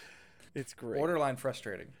 It's great. Borderline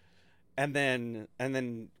frustrating. And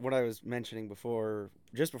then what I was mentioning before,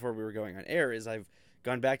 just before we were going on air, is I've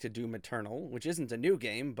gone back to Doom Eternal, which isn't a new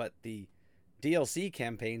game, but the DLC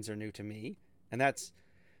campaigns are new to me, and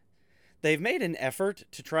they've made an effort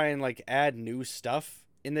to try and like add new stuff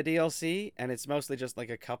in the DLC, and it's mostly just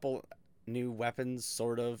like a couple new weapons,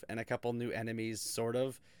 sort of, and a couple new enemies, sort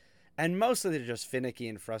of, and mostly they're just finicky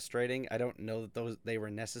and frustrating. I don't know that they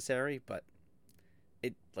were necessary, but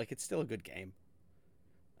it's still a good game.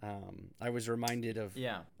 I was reminded of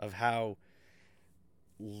how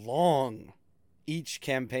long each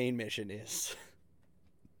campaign mission is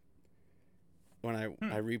when I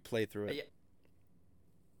replay through it.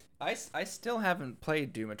 I still haven't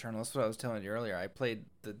played Doom Eternal. That's what I was telling you earlier. I played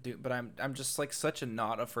the Doom, but I'm just like such a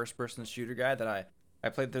not a first person shooter guy that I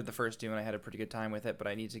played through the first Doom and I had a pretty good time with it, but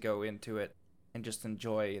I need to go into it and just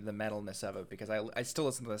enjoy the metalness of it because I still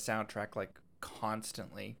listen to the soundtrack like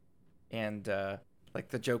constantly, and like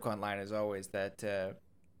the joke online is always that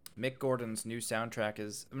Mick Gordon's new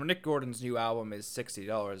album is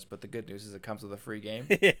 $60, but the good news is it comes with a free game.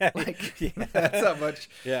 That's how much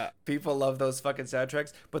people love those fucking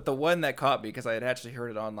soundtracks. But the one that caught me, because I had actually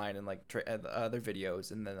heard it online in like other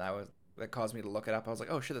videos, and then that caused me to look it up. I was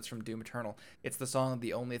like, oh shit, that's from Doom Eternal. It's the song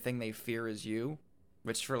 "The Only Thing They Fear Is You,"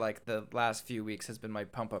 which for like the last few weeks has been my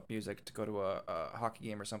pump up music to go to a hockey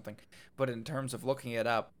game or something. But in terms of looking it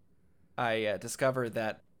up, I discovered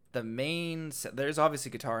that there's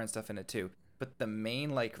obviously guitar and stuff in it too, but the main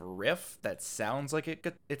like riff that sounds like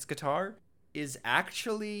it's guitar is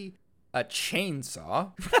actually a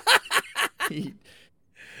chainsaw. he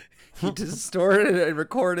distorted and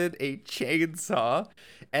recorded a chainsaw,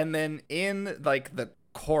 and then in like the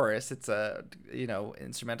chorus, it's a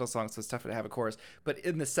instrumental song, so it's tough to have a chorus, but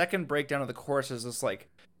in the second breakdown of the chorus there's this like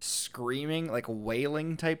screaming, like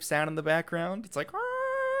wailing type sound in the background. It's like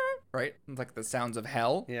right? It's like the sounds of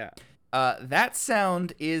hell. Yeah. That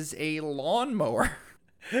sound is a lawnmower.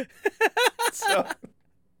 So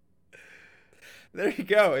there you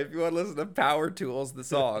go. If you want to listen to Power Tools, the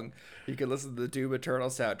song, you can listen to the Doom Eternal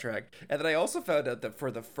soundtrack. And then I also found out that for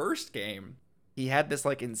the first game, he had this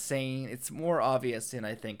like insane. It's more obvious in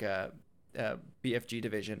I think BFG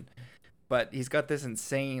Division, but he's got this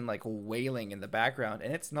insane like wailing in the background,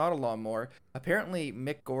 and it's not a lawnmower. Apparently,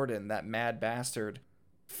 Mick Gordon, that mad bastard,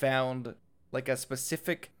 found like a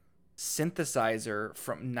specific synthesizer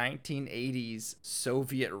from 1980s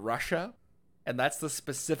Soviet Russia, and that's the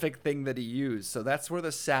specific thing that he used. So that's where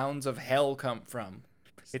the sounds of hell come from.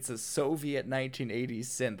 It's a Soviet 1980s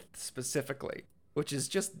synth specifically, which is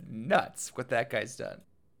just nuts what that guy's done.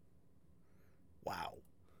 Wow.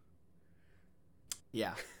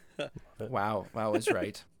 Yeah. Wow is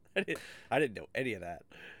right. I didn't know any of that.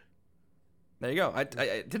 There you go. I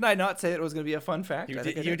didn't I not say that it was going to be a fun fact? You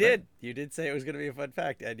did. You did say it was going to be a fun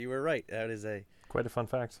fact, and you were right. That is quite a fun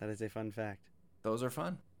fact. That is a fun fact. Those are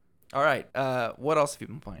fun. All right. What else have you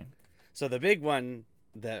been playing? So the big one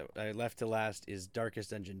that I left to last is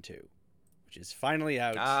Darkest Dungeon 2, which is finally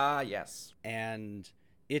out. Ah, yes. And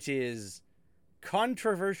it is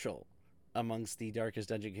controversial amongst the Darkest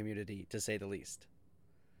Dungeon community, to say the least.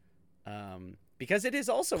 Because it is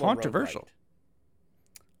also controversial.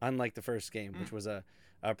 Unlike the first game, which was a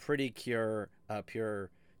pretty pure,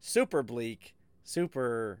 super bleak,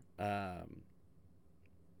 super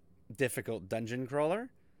difficult dungeon crawler.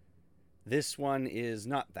 This one is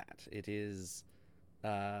not that. It is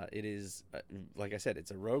like I said, it's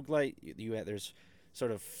a roguelite. There's sort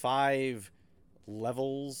of 5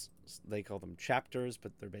 levels. They call them chapters,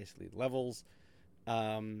 but they're basically levels.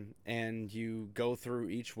 And you go through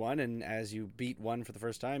each one, and as you beat one for the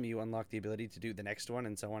first time, you unlock the ability to do the next one,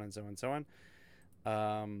 and so on and so on and so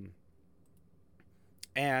on.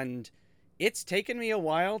 And it's taken me a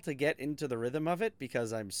while to get into the rhythm of it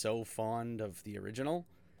because I'm so fond of the original,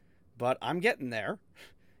 but I'm getting there.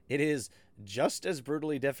 It is just as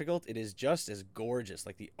brutally difficult. It is just as gorgeous.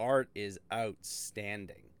 Like, the art is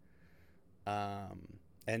outstanding.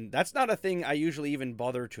 And that's not a thing I usually even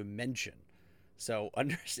bother to mention. So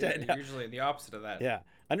understand. Yeah, usually the opposite of that. Yeah,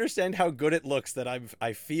 understand how good it looks. That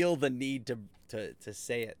I feel the need to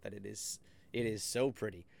say it. That it is so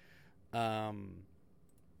pretty, and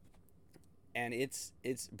it's.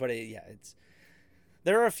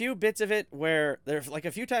 There are a few bits of it where there's like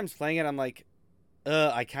a few times playing it, I'm like,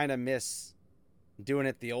 I kind of miss doing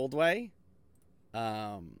it the old way,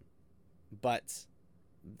 but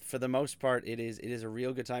for the most part, it is a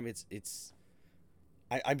real good time.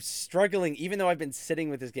 I'm struggling, even though I've been sitting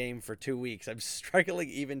with this game for 2 weeks, I'm struggling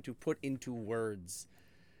even to put into words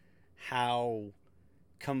how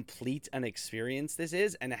complete an experience this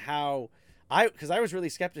is, and how because I was really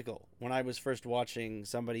skeptical when I was first watching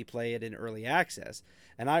somebody play it in early access,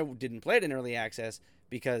 and I didn't play it in early access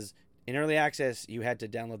because in early access you had to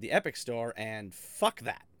download the Epic Store, and fuck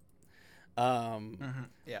that.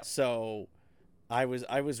 Yeah. So I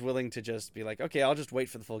was willing to just be like, okay, I'll just wait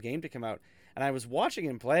for the full game to come out. And I was watching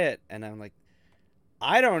him play it, and I'm like,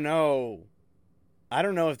 I don't know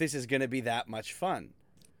if this is going to be that much fun.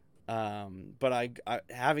 But I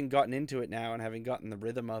having gotten into it now and having gotten the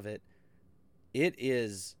rhythm of it, it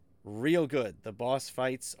is real good. The boss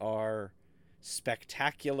fights are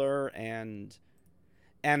spectacular, and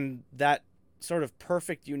that sort of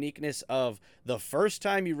perfect uniqueness of the first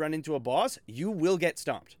time you run into a boss, you will get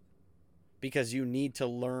stomped because you need to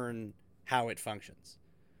learn how it functions.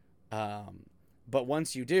 But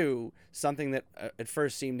once you do, something that at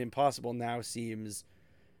first seemed impossible now seems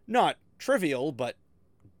not trivial, but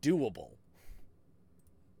doable.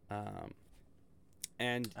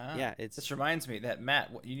 This reminds me that,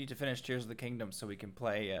 Matt, you need to finish Tears of the Kingdom so we can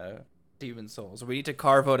play Demon's Souls. We need to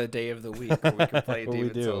carve out a day of the week where we can play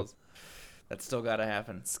Demon's Souls. That's still got to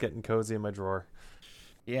happen. It's getting cozy in my drawer.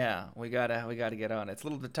 Yeah, we gotta get on. It's a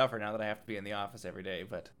little bit tougher now that I have to be in the office every day,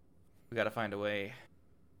 but we gotta find a way.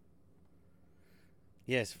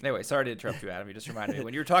 Yes. Anyway, sorry to interrupt you, Adam. You just reminded me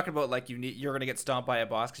when you were talking about like you're gonna get stomped by a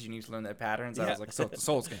boss because you need to learn their patterns. I was like, so the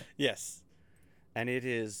Souls game. Yes, and it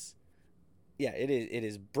is. Yeah, it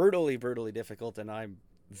is brutally difficult, and I'm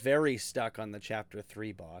very stuck on the chapter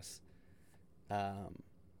 3 boss.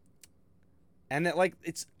 And that, like,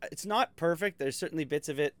 it's not perfect. There's certainly bits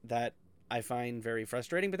of it that I find very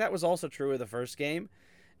frustrating, but that was also true of the first game.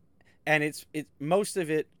 And it's most of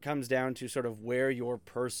it comes down to sort of where your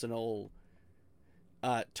personal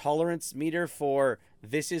tolerance meter for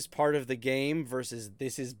this is part of the game versus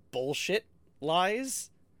this is bullshit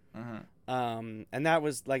lies. Mm-hmm. And that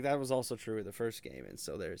was also true of the first game. And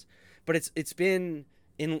so but it's been,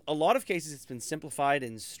 in a lot of cases, it's been simplified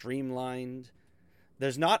and streamlined.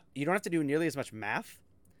 You don't have to do nearly as much math.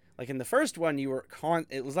 Like in the first one,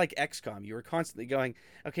 it was like XCOM. You were constantly going,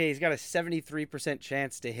 okay, he's got a 73%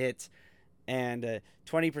 chance to hit and a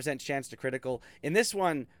 20% chance to critical. In this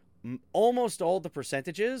one, almost all the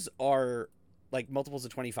percentages are like multiples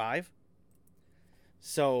of 25.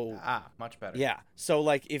 So much better. Yeah. So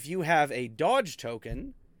like if you have a dodge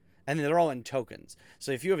token, and they're all in tokens.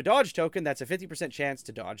 So if you have a dodge token, that's a 50% chance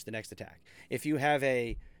to dodge the next attack. If you have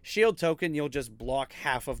a shield token, you'll just block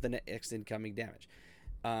half of the next incoming damage.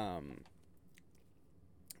 And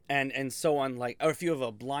so on, like, or if you have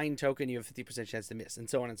a blind token, you have 50% chance to miss, and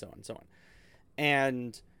so on and so on and so on.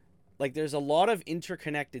 And like there's a lot of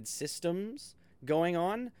interconnected systems going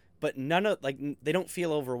on, but none of, like, they don't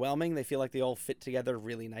feel overwhelming. They feel like they all fit together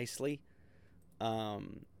really nicely.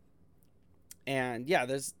 And yeah,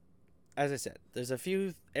 as I said, there's a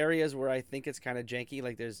few areas where I think it's kind of janky.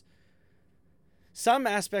 Like there's some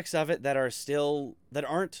aspects of it that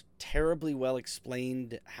aren't terribly well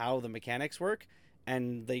explained how the mechanics work,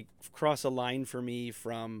 and they cross a line for me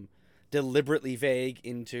from deliberately vague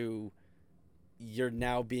into you're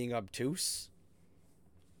now being obtuse.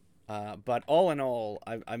 But all in all,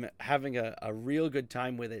 I'm having a real good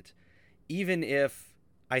time with it, even if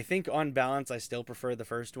I think on balance I still prefer the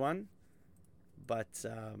first one. But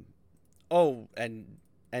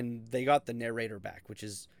and they got the narrator back, which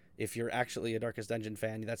is, if you're actually a Darkest Dungeon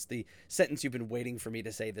fan, that's the sentence you've been waiting for me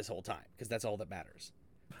to say this whole time, because that's all that matters.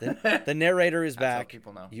 The narrator is back.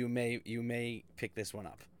 People know. You may pick this one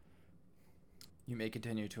up. You may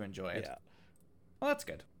continue to enjoy it. Yeah. Well, that's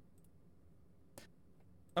good.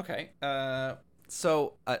 Okay.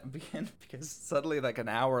 So because suddenly like an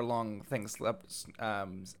hour-long thing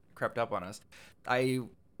crept up on us, I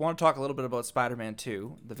want to talk a little bit about Spider-Man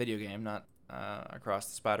 2, the video game, not Across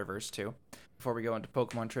the Spider-Verse 2, before we go into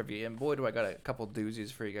Pokemon trivia. And boy, do I got a couple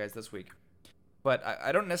doozies for you guys this week. But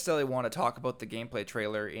I don't necessarily want to talk about the gameplay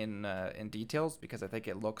trailer in details, because I think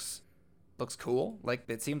it looks cool. Like,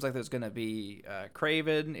 it seems like there's going to be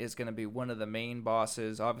Kraven is going to be one of the main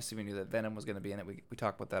bosses. Obviously, we knew that Venom was going to be in it. We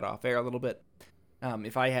talked about that off air a little bit.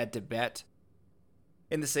 If I had to bet,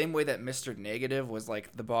 in the same way that Mr. Negative was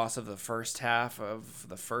like the boss of the first half of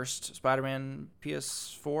the first Spider-Man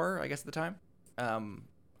PS4, I guess at the time,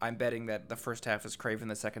 I'm betting that the first half is Kraven,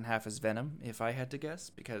 the second half is Venom, if I had to guess,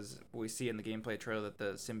 because we see in the gameplay trailer that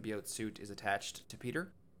the symbiote suit is attached to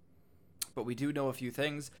Peter. But we do know a few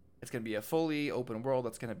things. It's going to be a fully open world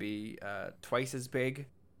that's going to be twice as big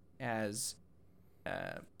as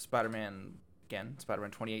Spider-Man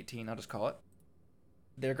 2018, I'll just call it.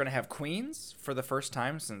 They're going to have queens for the first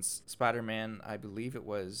time since Spider-Man, I believe it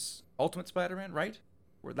was Ultimate Spider-Man, right?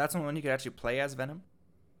 Where that's the one you could actually play as Venom.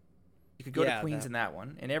 You could go to Yeah, Queens that- in that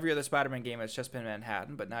one. In every other Spider-Man game, it's just been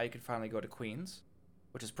Manhattan, but now you can finally go to Queens,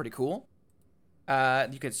 which is pretty cool.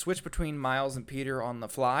 You could switch between Miles and Peter on the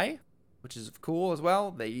fly, which is cool as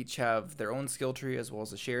well. They each have their own skill tree as well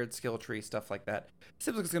as a shared skill tree, stuff like that.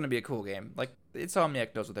 Seems like it's going to be a cool game. Like,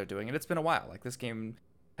 Insomniac knows what they're doing, and it's been a while. Like, this game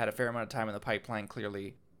had a fair amount of time in the pipeline,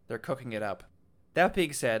 clearly. They're cooking it up. That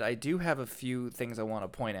being said, I do have a few things I want to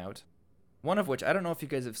point out. One of which, I don't know if you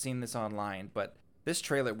guys have seen this online, but this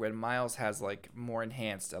trailer where Miles has, like, more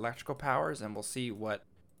enhanced electrical powers, and we'll see what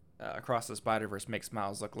Across the Spider-Verse makes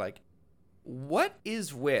Miles look like. What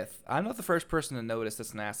is with, I'm not the first person to notice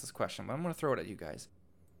this and ask this question, but I'm going to throw it at you guys.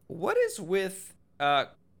 What is with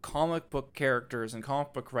comic book characters and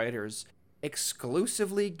comic book writers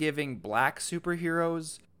exclusively giving black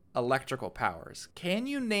superheroes electrical powers? Can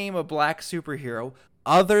you name a black superhero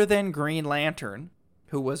other than Green Lantern,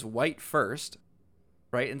 who was white first,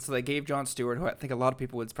 right? And so they gave Jon Stewart, who I think a lot of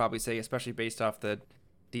people would probably say, especially based off the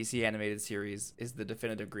DC animated series, is the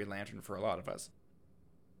definitive Green Lantern for a lot of us.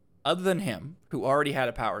 Other than him, who already had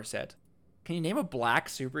a power set, can you name a black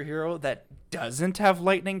superhero that doesn't have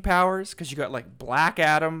lightning powers? Because you got, like, Black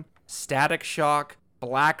Adam, Static Shock,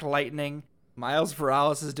 Black Lightning, Miles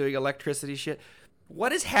Morales is doing electricity shit.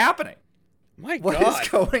 What is happening? My What God. is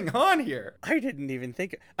going on here? I didn't even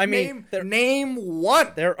think. I mean, name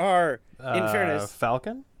one. there are, in fairness,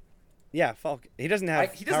 Falcon. yeah, Falcon. He doesn't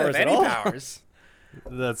have He doesn't powers have at any all. powers.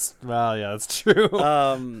 That's true.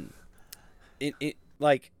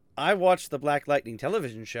 Like, I watched the Black Lightning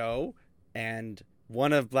television show, and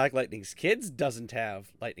one of Black Lightning's kids doesn't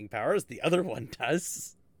have lightning powers. The other one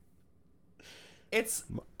does. It's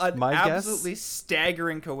an My guess- absolutely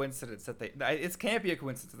staggering coincidence that it can't be a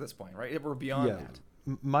coincidence at this point, right? We're beyond that.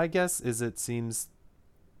 My guess is it seems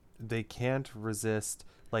they can't resist,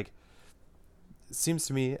 like, it seems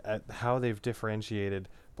to me at how they've differentiated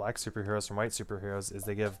black superheroes from white superheroes is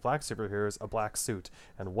they give black superheroes a black suit,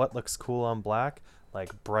 and what looks cool on black,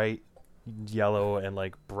 like bright yellow and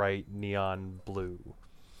like bright neon blue.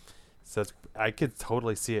 So I could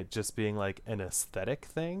totally see it just being like an aesthetic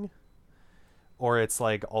thing, or it's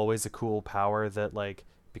like always a cool power that, like,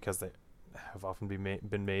 because they have often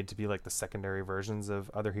been made to be like the secondary versions of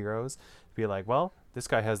other heroes, be like, well, this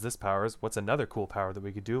guy has this powers, what's another cool power that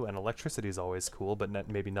we could do? And electricity is always cool, but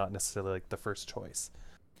maybe not necessarily like the first choice.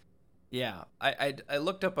 Yeah, I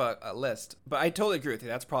looked up a list, but I totally agree with you.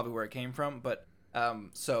 That's probably where it came from. But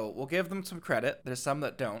so we'll give them some credit. There's some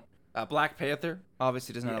that don't. Black Panther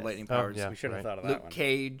obviously doesn't have Yes. lightning Oh, powers. yeah. We should have Right. thought of that Luke one.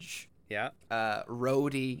 Cage, Yeah.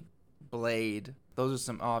 Rhodey, Blade. Those are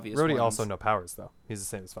some obvious Rhodey ones. also no powers though. He's the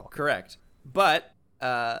same as Falcon. Correct. But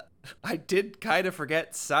I did kind of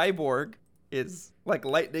forget Cyborg is like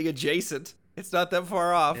lightning adjacent. It's not that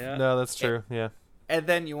far off. Yeah. No, that's true. Yeah. And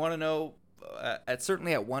then you want to know,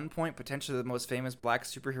 certainly at one point, potentially the most famous black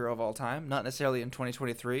superhero of all time, not necessarily in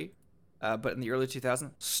 2023, but in the early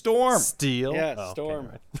 2000s, Storm. Steel. Yeah, Oh, okay,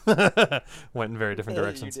 Storm. right. Went in very different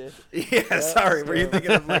directions. You did. Yeah, sorry. Storm. Were you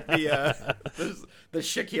thinking of like the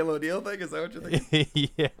Shaquille O'Neal thing? Is that what you're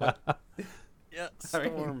thinking? Yeah. Yeah, I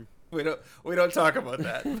mean, Storm. we don't talk about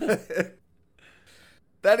that.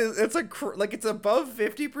 It's above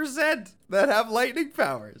 50% that have lightning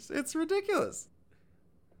powers. It's ridiculous.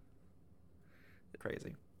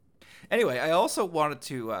 Crazy. Anyway, I also wanted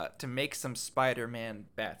to make some Spider-Man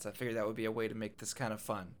bets. I figured that would be a way to make this kind of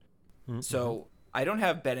fun. Mm-hmm. So I don't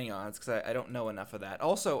have betting odds because I don't know enough of that.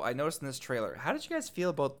 Also, I noticed in this trailer, how did you guys feel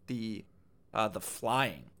about the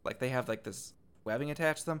flying? Like they have like this webbing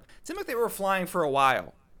attached to them. It seemed like they were flying for a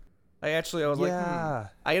while. I was like,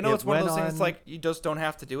 I know It it's one of those went things. It's on- like you just don't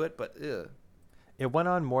have to do it, but It went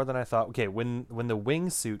on more than I thought. Okay, when the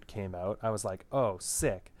wingsuit came out, I was like, oh,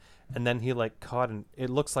 sick. And then he like caught it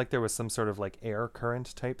looks like there was some sort of like air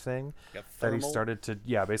current type thing Like a that he thermal? started to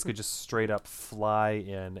basically just straight up fly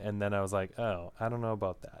in, and then I was like, oh, I don't know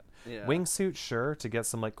about that. Yeah. Wingsuit, sure, to get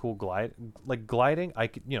some like cool gliding, I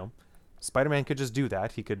could, Spider-Man could just do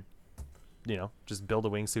that. He could just build a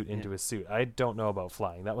wingsuit into his suit. I don't know about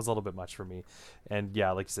flying. That was a little bit much for me. And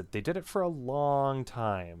yeah, like you said, they did it for a long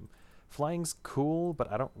time. Flying's cool, but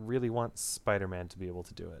I don't really want Spider-Man to be able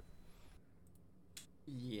to do it.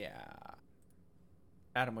 yeah.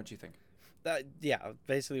 Adam, what'd you think? Yeah,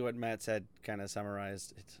 basically what Matt said kind of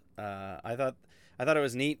summarized it. I thought it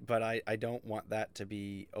was neat, but I don't want that to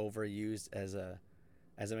be overused as a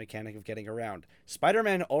mechanic of getting around.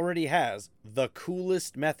 Spider-Man already has the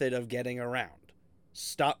coolest method of getting around.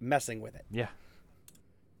 Stop messing with it. Yeah.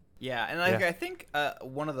 Yeah, and I think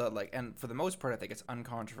one of the and for the most part, I think it's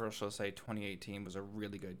uncontroversial to say 2018 was a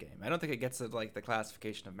really good game. I don't think it gets to the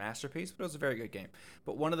classification of masterpiece, but it was a very good game.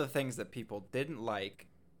 But one of the things that people didn't like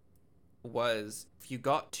was if you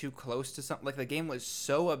got too close to something, like the game was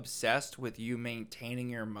so obsessed with you maintaining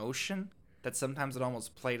your motion that sometimes it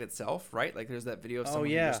almost played itself, right? Like there's that video of someone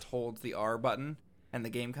who just holds the R button and the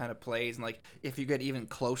game kind of plays, and like if you get even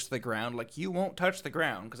close to the ground, like you won't touch the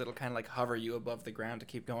ground because it'll kind of like hover you above the ground to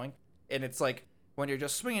keep going. And it's like when you're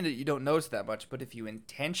just swinging it, you don't notice that much, but if you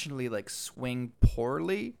intentionally like swing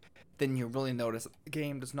poorly, then you really notice the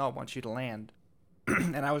game does not want you to land.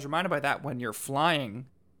 And I was reminded by that when you're flying,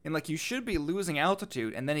 and like you should be losing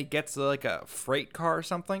altitude, and then he gets like a freight car or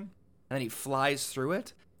something, and then he flies through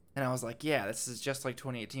it. And I was like, yeah, this is just like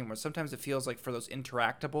 2018, where sometimes it feels like for those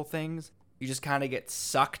interactable things, you just kind of get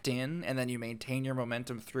sucked in, and then you maintain your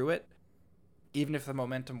momentum through it, even if the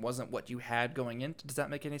momentum wasn't what you had going in. Does that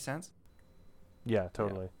make any sense? Yeah,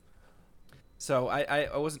 totally. Yeah. So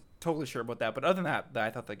I wasn't totally sure about that, but other than that, I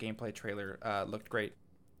thought the gameplay trailer looked great.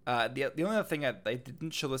 The only other thing they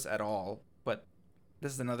didn't show this at all, but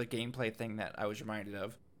this is another gameplay thing that I was reminded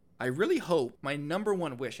of. I really hope, my number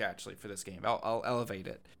one wish actually for this game, I'll elevate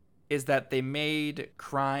it, is that they made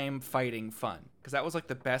crime fighting fun. Because that was like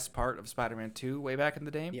the best part of Spider-Man 2 way back in the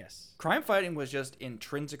day. Yes. Crime fighting was just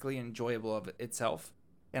intrinsically enjoyable of itself.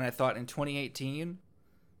 And I thought in 2018,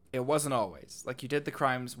 it wasn't always. Like you did the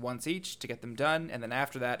crimes once each to get them done. And then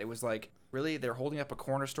after that, it was like, really? They're holding up a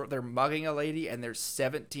corner store. They're mugging a lady and there's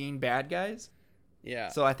 17 bad guys? Yeah.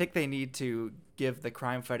 So I think they need to give the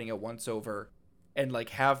crime fighting a once over and like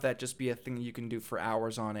have that just be a thing you can do for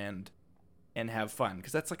hours on end and have fun,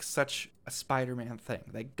 because that's like such a Spider-Man thing.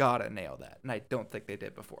 They gotta nail that, and I don't think they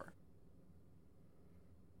did before.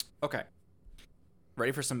 Okay,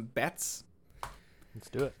 ready for some bets? Let's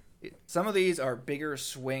do it. Some of these are bigger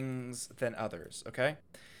swings than others, okay?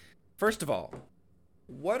 First of all,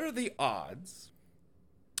 what are the odds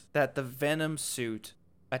that the Venom suit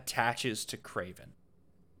attaches to Kraven?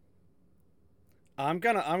 I'm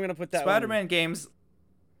gonna put that Spider-Man games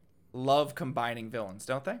love combining villains,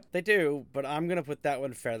 don't they? They do, but I'm gonna put that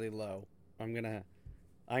one fairly low. I'm gonna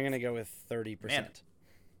go with 30%. Man.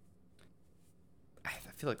 I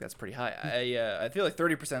feel like that's pretty high. I feel like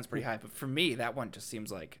 30% is pretty high, but for me, that one just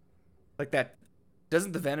seems like that.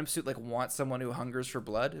 Doesn't the Venom suit like want someone who hungers for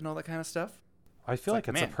blood and all that kind of stuff? I feel like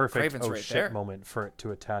it's a perfect Kraven's right shit there. moment for it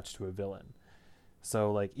to attach to a villain.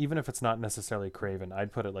 So like even if it's not necessarily Kraven,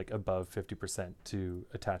 I'd put it like above 50% to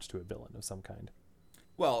attach to a villain of some kind.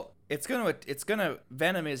 Well, it's gonna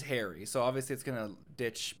Venom is Harry, so obviously it's gonna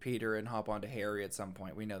ditch Peter and hop onto Harry at some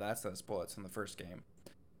point. We know that's those bullets from the first game.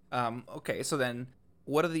 Okay, so then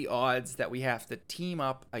what are the odds that we have to team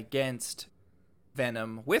up against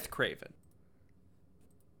Venom with Kraven?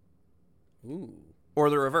 Ooh. Or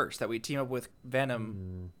the reverse, that we team up with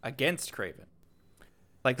Venom against Kraven.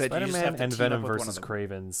 Like that you just have Spider-Man to and team Venom up with versus one of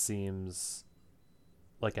them. Kraven seems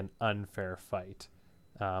like an unfair fight.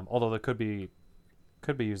 Although that could be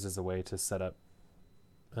used as a way to set up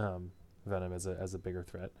Venom as a bigger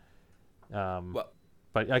threat. Well,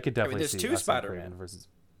 but I could definitely there's see two us and Spider-Man Kraven versus.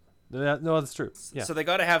 No, that's true. Yeah. So they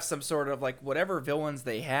got to have some sort of like whatever villains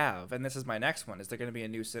they have, and this is my next one, is there going to be a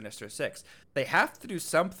new Sinister Six? They have to do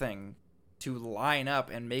something to line up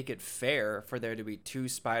and make it fair for there to be two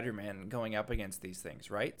Spider-Man going up against these things,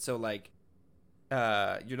 right? So like,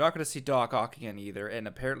 you're not going to see Doc Ock again either, and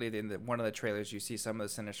apparently in one of the trailers you see some of the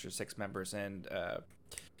Sinister Six members, and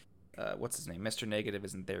what's his name, Mr. Negative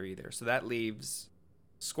isn't there either. So that leaves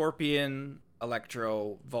Scorpion,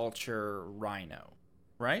 Electro, Vulture, Rhino,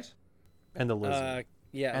 right? And the Lizard.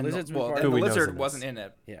 Yeah, And Lizard's the, been well, part and of the we know Lizard in this. wasn't in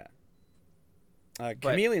it. Yeah.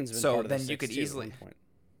 Chameleon's been so part of the then you six, could too, at easily- one point.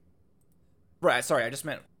 Right, sorry, I just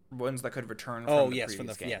meant ones that could return from Oh, the yes, from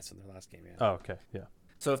previous the game. from the last game, yeah. Oh, okay, yeah.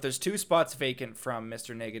 So if there's two spots vacant from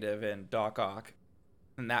Mr. Negative and Doc Ock,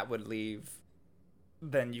 then that would leave.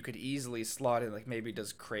 Then you could easily slot in, like, maybe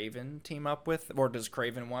does Kraven team up with, or does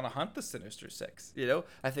Kraven want to hunt the Sinister Six? You know,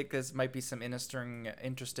 I think this might be some interesting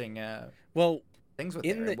Well, things with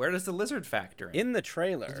in there. the- Where does the Lizard factor in? in the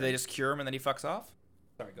trailer, Do they just cure him and then he fucks off?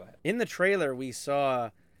 Sorry, go ahead. in the trailer we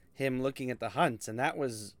saw him looking at the hunts, and that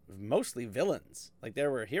was mostly villains. Like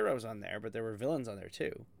there were heroes on there, but there were villains on there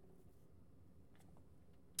too.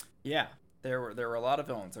 Yeah, there were a lot of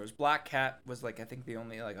villains. There was Black Cat was like I think the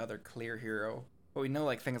only like other clear hero, but we know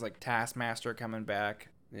like things like Taskmaster coming back.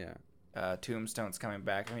 Yeah. Tombstone's coming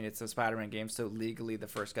back. I mean, it's a Spider-Man game, so legally the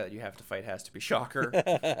first guy that you have to fight has to be Shocker,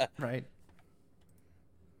 right?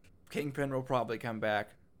 Kingpin will probably come back.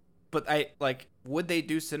 But would they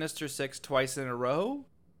do Sinister Six twice in a row?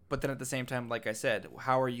 But then at the same time, like I said,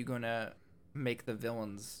 how are you going to make the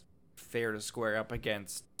villains fair to square up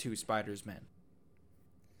against two Spider-Men?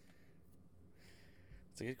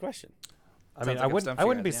 It's a good question. I mean, Sounds like I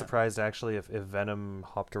wouldn't you be guys, yeah. surprised actually if Venom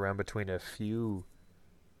hopped around between a few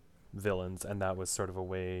villains, and that was sort of a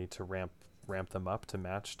way to ramp them up to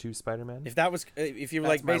match to Spider-Man. If that was, if you were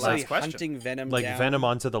That's like my basically last question. hunting Venom Like down, Venom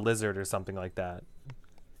onto the Lizard or something like that,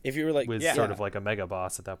 if you were like, was sort of like a mega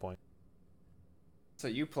boss at that point. So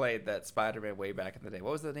you played that Spider-Man way back in the day.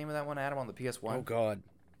 What was the name of that one, Adam, on the PS1? oh god,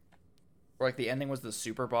 Where like the ending was the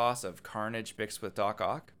super boss of Carnage mixed with Doc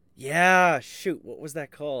Ock. yeah, shoot, what was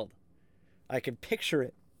that called? I could picture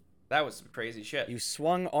it. That was some crazy shit. You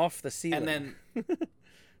swung off the ceiling. And then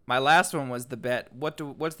my last one was the bet.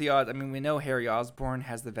 What's the odds? I mean, we know Harry Osborn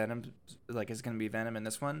has the Venom, like is going to be Venom in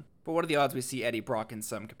this one. But what are the odds we see Eddie Brock in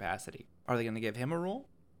some capacity? Are they going to give him a role,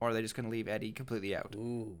 or are they just going to leave Eddie completely out?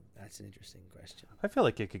 Ooh, that's an interesting question. I feel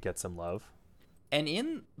like it could get some love. And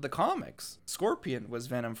in the comics, Scorpion was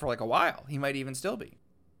Venom for like a while. He might even still be.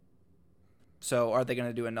 So are they going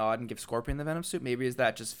to do a nod and give Scorpion the Venom suit? Maybe is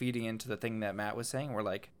that just feeding into the thing that Matt was saying, where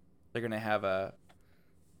like they're going to have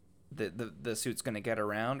the suit's going to get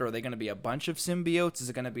around, or are they going to be a bunch of symbiotes? Is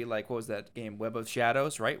it going to be like, what was that game, Web of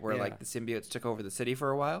Shadows, right? Where Yeah. like the symbiotes took over the city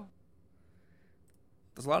for a while?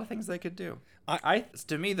 There's a lot of things they could do.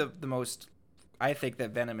 To me, the most, I think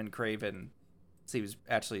that Venom and Kraven seems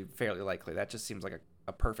actually fairly likely. That just seems like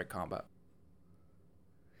a perfect combo.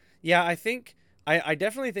 Yeah, I think I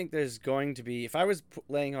definitely think there's going to be. If I was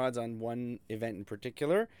laying odds on one event in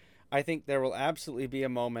particular, I think there will absolutely be a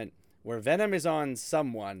moment where Venom is on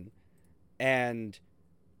someone, and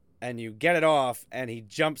you get it off, and he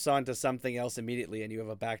jumps onto something else immediately, and you have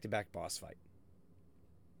a back-to-back boss fight.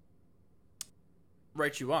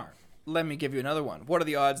 Right, you are. Let me give you another one. What are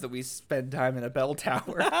the odds that we spend time in a bell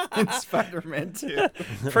tower in Spider-Man 2?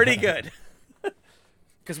 Pretty good.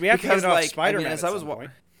 Because we have to get it off Spider-Man as at I was some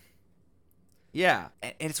point. Yeah,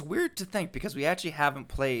 and it's weird to think because we actually haven't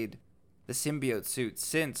played the symbiote suit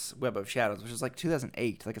since Web of Shadows, which is like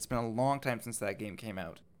 2008. Like, it's been a long time since that game came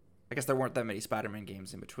out. I guess there weren't that many Spider-Man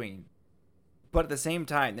games in between. But at the same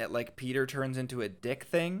time, that like Peter turns into a dick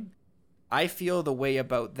thing, I feel the way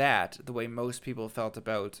about that, the way most people felt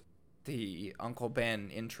about the Uncle Ben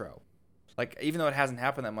intro. Like, even though it hasn't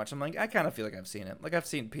happened that much, I'm like, I kind of feel like I've seen it. Like, I've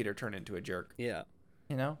seen Peter turn into a jerk. Yeah.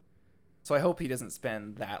 You know? So I hope he doesn't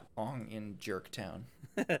spend that long in Jerktown.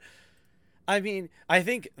 I mean, I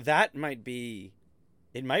think that might be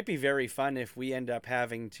very fun if we end up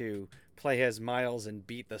having to play as Miles and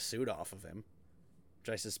beat the suit off of him,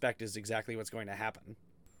 which I suspect is exactly what's going to happen.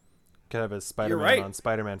 Could have a Spider-Man right. on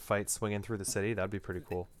Spider-Man fight swinging through the city. That'd be pretty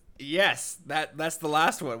cool. Yes, that's the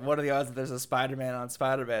last one. What are the odds that there's a Spider-Man on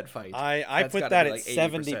Spider-Man fight? I That's put gotta that be at like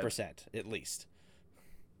 70% at least.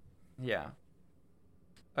 Yeah.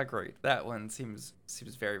 Agreed. That one seems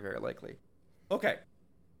very, very likely. Okay.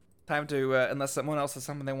 Time to, unless someone else has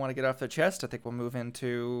something they want to get off their chest, I think we'll move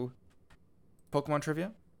into Pokemon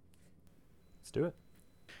trivia. Let's do it.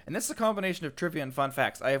 And this is a combination of trivia and fun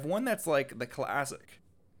facts. I have one that's like the classic.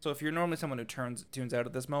 So if you're normally someone who tunes out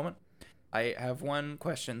at this moment, I have one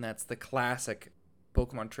question that's the classic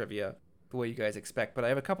Pokemon trivia, the way you guys expect. But I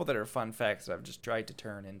have a couple that are fun facts that I've just tried to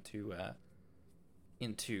turn into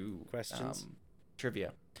Questions?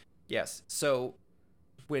 Trivia. Yes. So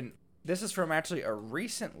when this is from actually a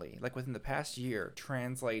recently, like within the past year,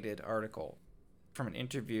 translated article from an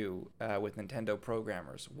interview with Nintendo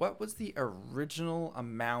programmers. What was the original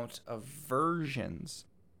amount of versions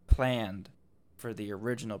planned for the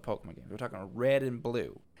original Pokemon game? We're talking red and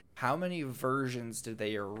blue. How many versions did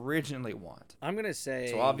they originally want? I'm going to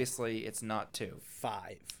say... So obviously it's not 2.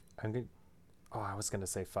 5. I was gonna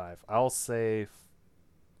say 5. I'll say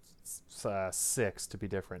 6 to be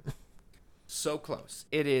different. So close.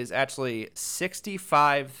 It is actually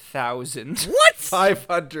 65,000. What?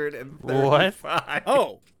 535.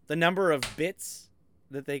 Oh, the number of bits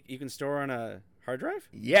that you can store on a hard drive?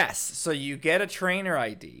 Yes. So you get a trainer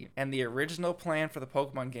ID, and the original plan for the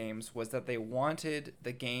Pokemon games was that they wanted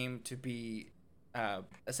the game to be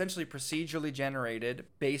essentially procedurally generated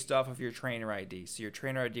based off of your trainer ID. So your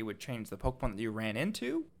trainer ID would change the Pokemon that you ran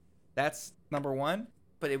into. That's number one.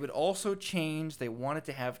 But it would also change. They wanted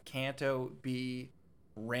to have Kanto be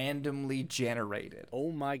randomly generated.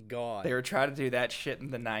 Oh my god. They were trying to do that shit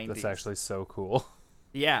in the 90s. That's actually so cool.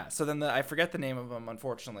 Yeah, so then I forget the name of them,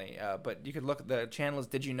 unfortunately, but you could look at the channel is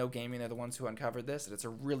Did You Know Gaming. They're the ones who uncovered this, and it's a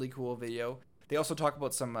really cool video. They also talk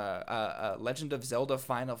about some Legend of Zelda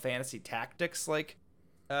Final Fantasy Tactics, like,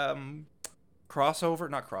 not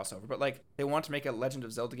crossover, but, like, they want to make a Legend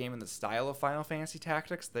of Zelda game in the style of Final Fantasy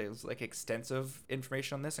Tactics. There's, like, extensive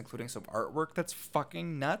information on this, including some artwork that's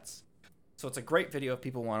fucking nuts. So it's a great video if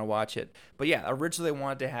people want to watch it. But yeah, originally they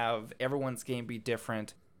wanted to have everyone's game be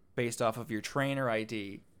different based off of your trainer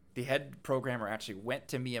ID. the head programmer actually went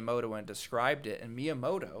to Miyamoto and described it, and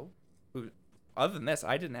Miyamoto, who, other than this,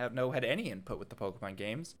 I didn't had any input with the Pokemon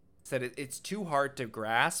games, said it's too hard to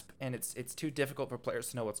grasp, and it's too difficult for players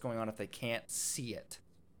to know what's going on if they can't see it.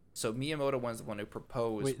 So Miyamoto was the one who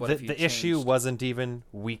proposed. Wait, what if you the issue changed- wasn't even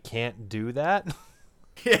we can't do that.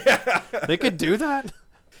 Yeah, They could do that.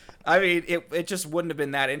 I mean, it just wouldn't have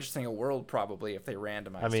been that interesting a world probably if they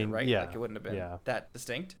randomized it, right? yeah, Like it wouldn't have been yeah. that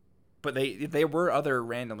distinct. But they were other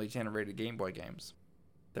randomly generated Game Boy games.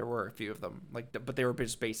 There were a few of them, but they were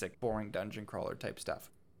just basic, boring dungeon crawler type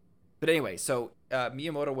stuff. But anyway, so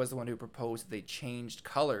Miyamoto was the one who proposed they changed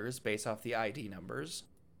colors based off the ID numbers.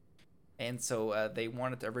 And so they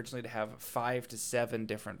wanted originally to have 5 to 7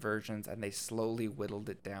 different versions, and they slowly whittled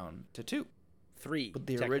it down to 2. 3. But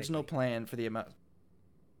the original plan for the amount...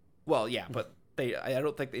 Well, yeah, but I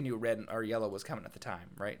don't think they knew red or yellow was coming at the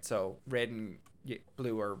time, right? So red and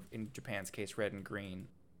blue, or in Japan's case, red and green,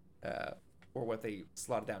 or what they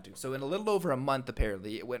slotted down to. So in a little over a month,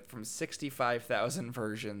 apparently, it went from 65,000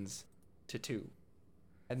 versions to 2.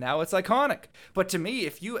 And now it's iconic. But to me,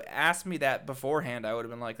 if you asked me that beforehand, I would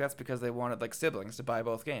have been like, that's because they wanted like siblings to buy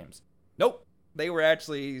both games. Nope. They were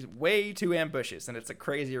actually way too ambitious, and it's a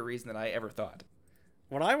crazier reason than I ever thought.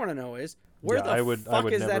 What I want to know is, where Yeah, the I would fuck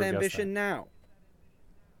is never that guess ambition that. now?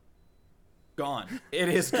 Gone. It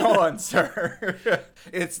is gone, sir.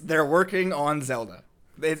 They're working on Zelda.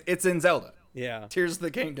 It's in Zelda. Yeah. Tears of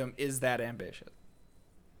the Kingdom is that ambitious.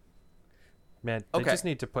 Man, they Okay. just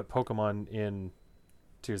need to put Pokemon in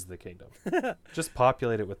Tears of the Kingdom. Just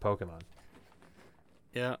populate it with Pokemon.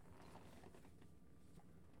 Yeah.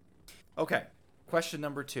 Okay. Question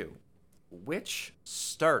number 2. Which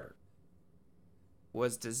starter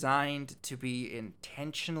was designed to be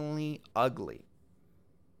intentionally ugly?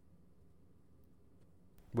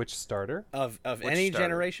 Which starter? Of Which any starter?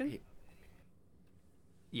 generation?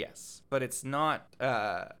 Yes, but it's not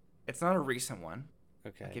a recent one.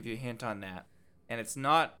 Okay. I'll give you a hint on that. And it's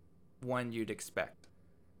not one you'd expect.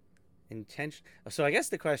 So I guess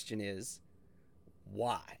the question is,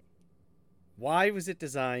 why? Why was it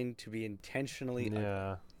designed to be intentionally ugly?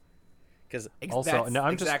 Yeah. Because Also, That's no,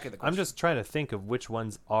 I'm exactly the I'm question. just trying to think of which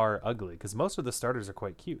ones are ugly because most of the starters are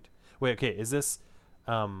quite cute. Wait, okay, is this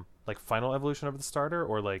like final evolution of the starter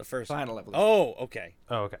or like? the first Final evolution. Oh, okay.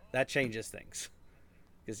 Oh, okay. That changes things.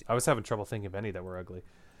 I was having trouble thinking of any that were ugly.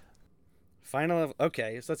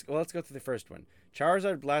 Okay, so let's go through the first one.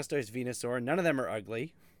 Charizard, Blastoise, Venusaur. None of them are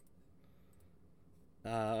ugly.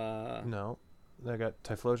 No, I got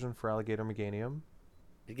Typhlosion, Feraligatr, Meganium.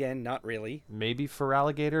 Again, not really. Maybe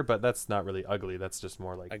Feraligatr, but that's not really ugly. That's just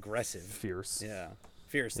more like Aggressive. fierce. Yeah.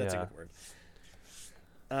 Fierce, that's Yeah. a good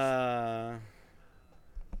word.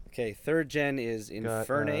 Okay, third gen is Got,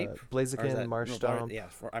 Infernape. Or is Blaziken, that- Marshtomp. Yeah,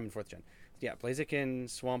 I'm in fourth gen. Yeah, Blaziken,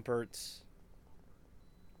 Swampert,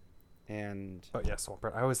 and Oh yeah,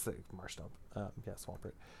 Swampert. I always think Marshtomp. Yeah,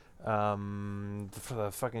 Swampert. For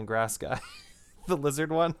the fucking grass guy, the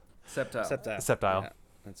lizard one. Sceptile. Sceptile. Yeah,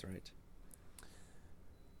 that's right.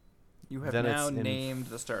 You have Then now it's named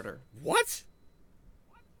the starter. What?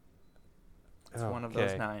 It's one of those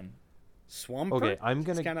Okay. 9. Swampert? Okay, I'm It's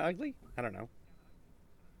gonna. kind of ugly? I don't know.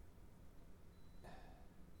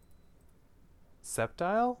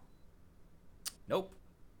 Sceptile? Nope.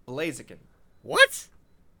 Blaziken. What?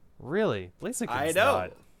 Really? Blaziken's I know.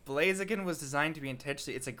 not. Blaziken was designed to be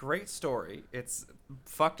intentionally... It's a great story. It's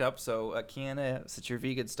fucked up, so Kiana, since you're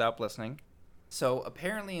vegan, stop listening. So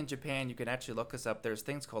apparently in Japan, you can actually look this up. There's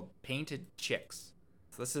things called painted chicks.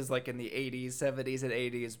 So this is like in the 80s, 70s, and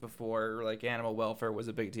 80s before like animal welfare was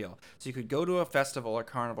a big deal. So you could go to a festival or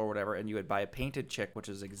carnival or whatever, and you would buy a painted chick, which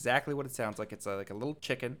is exactly what it sounds like. It's like a little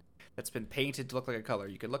chicken that's been painted to look like a color.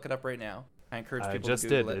 You could look it up right now. I encourage I people just to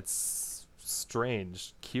did. Google it. It's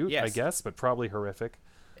strange, cute, I Yes. guess, but probably horrific.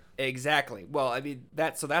 Exactly. Well, I mean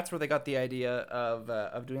that's where they got the idea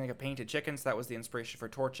of doing like a painted chicken. So that was the inspiration for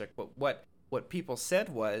Torchic. But what people said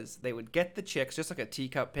was they would get the chicks just like a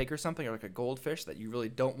teacup pig or something, or like a goldfish that you really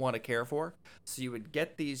don't want to care for. So you would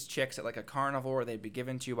get these chicks at like a carnival, or they'd be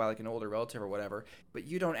given to you by like an older relative or whatever. But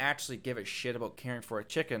you don't actually give a shit about caring for a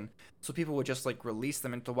chicken. So people would just like release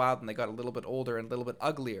them into the wild, and they got a little bit older and a little bit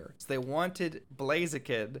uglier. So they wanted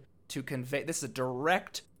Blaziken to convey. This is a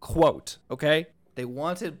direct quote. Okay. They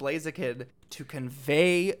wanted Blaziken to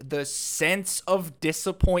convey the sense of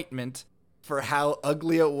disappointment for how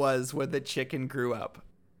ugly it was when the chicken grew up.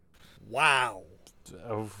 Wow.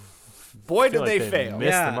 Oh, Boy, I feel did like they fail.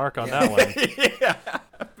 Missed Yeah, the mark on yeah. that one. Yeah,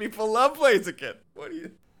 people love Blaziken. What do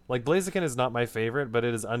you? Like Blaziken is not my favorite, but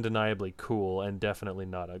it is undeniably cool and definitely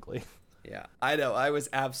not ugly. Yeah. I know. I was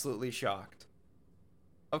absolutely shocked.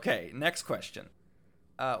 Okay, next question.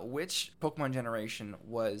 which Pokemon generation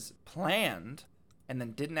was planned and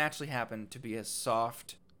then didn't actually happen to be a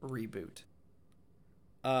soft reboot?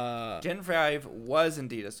 Gen 5 was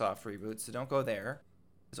indeed a soft reboot, so don't go there.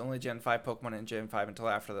 There's only Gen 5 Pokemon in Gen 5 until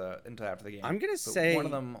after the game. I'm gonna But say one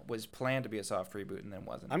of them was planned to be a soft reboot and then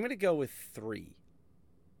wasn't. I'm gonna go with 3.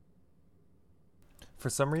 For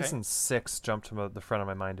some Okay. reason, 6 jumped to the front of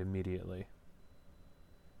my mind immediately.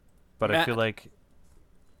 But I Matt- feel like...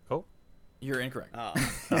 You're incorrect. Oh.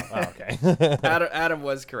 okay. Adam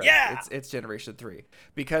was correct. Yeah! It's Generation 3.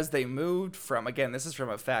 Because they moved from, again, this is from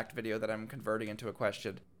a fact video that I'm converting into a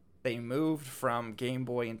question. They moved from Game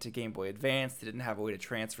Boy into Game Boy Advance. They didn't have a way to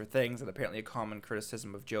transfer things, and apparently a common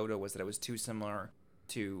criticism of Johto was that it was too similar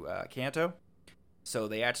to Kanto. So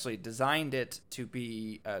they actually designed it to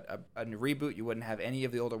be a reboot. You wouldn't have any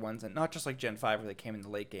of the older ones, and not just like Gen 5 where they came in the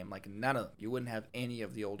late game, like none of them. You wouldn't have any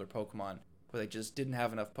of the older Pokemon, where they just didn't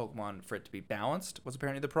have enough Pokemon for it to be balanced, was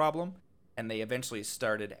apparently the problem. And they eventually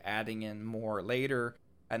started adding in more later,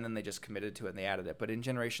 and then they just committed to it and they added it. But in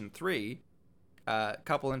Generation 3, a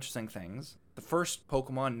couple interesting things. The first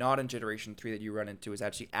Pokemon not in Generation 3 that you run into is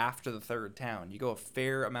actually after the third town. You go a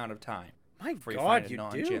fair amount of time My before you God, find a you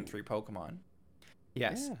non-Gen do. 3 Pokemon.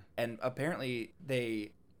 Yes. Yeah. And apparently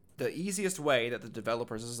the easiest way that the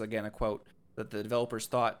developers, this is again a quote, that the developers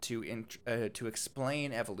thought to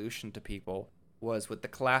explain evolution to people was with the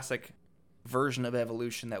classic version of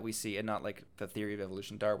evolution that we see, and not like the theory of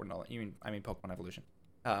evolution, Darwin and all that. I mean Pokemon evolution.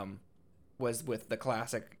 Was with the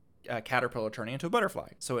classic Caterpillar turning into a butterfly.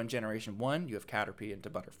 So in Generation 1, you have Caterpie into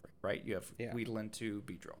Butterfree, right? You have Weedle into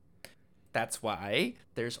Beedrill. That's why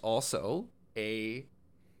there's also a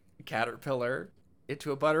Caterpillar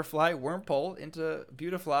into a butterfly, Wurmple into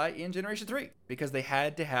Beautifly in Generation 3, because they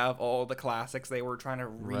had to have all the classics. They were trying to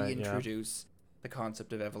reintroduce the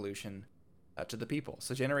concept of evolution to the people.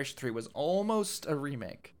 So Generation 3 was almost a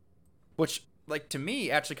remake, which, like, to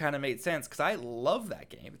me actually kind of made sense because I love that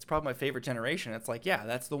game. It's probably my favorite generation. It's like, yeah,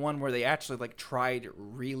 that's the one where they actually like tried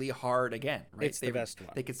really hard again, right? It's the best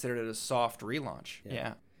one. They considered it a soft relaunch.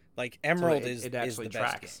 Yeah. Like Emerald So is it actually the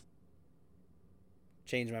best tracks. game.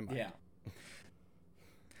 Change my mind. Yeah.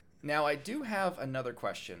 Now, I do have another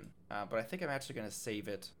question, but I think I'm actually going to save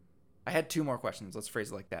it. I had 2 more questions. Let's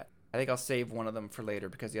phrase it like that. I think I'll save one of them for later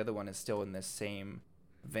because the other one is still in this same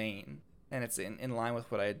vein, and it's in line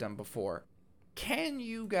with what I had done before. Can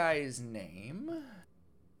you guys name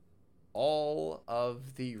all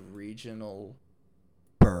of the regional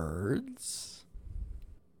birds?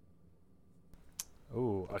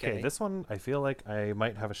 Ooh, Okay. okay. This one I feel like I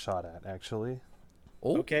might have a shot at, actually.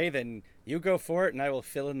 Oh. Okay, then you go for it, and I will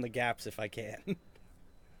fill in the gaps if I can.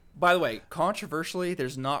 By the way, controversially,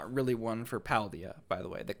 there's not really one for Paldea, by the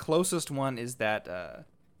way. The closest one is that,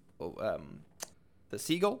 the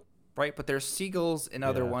seagull, right? But there's seagulls in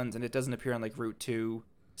other ones, and it doesn't appear on, like, Route 2.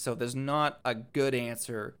 So there's not a good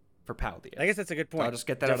answer for Paldea. I guess that's a good point. I'll just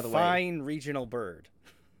get that out of the way. Define regional bird.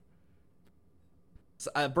 So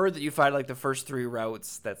a bird that you find, like, the first 3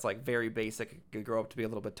 routes that's, like, very basic. It could grow up to be a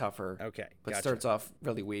little bit tougher. Okay, But gotcha. starts off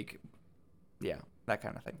really weak. Yeah, that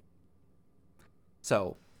kind of thing.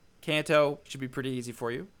 So, Kanto should be pretty easy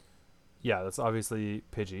for you. Yeah, that's obviously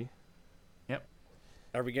Pidgey. Yep.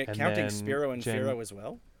 Are we And counting then Spearow and Gen- Fearow as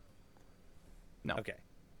well? No. Okay.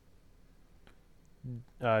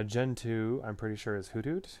 Gen 2, I'm pretty sure, is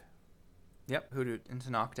Hoothoot. Yep, Hoodoo into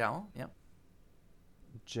Noctowl. Yep.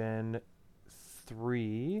 Gen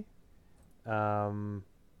 3, oh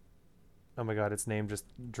my god, its name just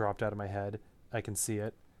dropped out of my head. I can see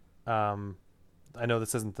it. I know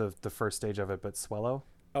this isn't the first stage of it, but Swellow?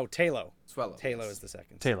 Oh, Talo. Swellow. Talo yes. is the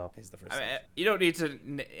second. Talo. Is the first. I mean, you don't need to.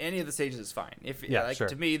 Any of the stages is fine. If Yeah, like sure.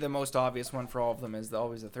 to me, the most obvious one for all of them is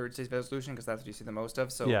always the third stage of evolution because that's what you see the most of.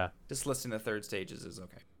 So Yeah. just listing the third stages is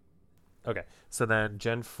okay. Okay, so then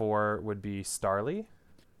Gen 4 would be Starly?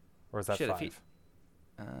 Or is that Shit, if 5?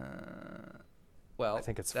 Well, I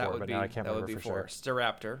think it's that 4, would but be, now I can't that would remember be for 4.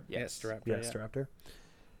 Staraptor. Yes, Yes. Staraptor. Yeah, Yeah. Staraptor.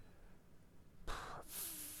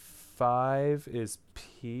 5 is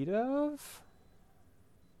Pidove?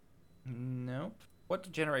 Nope.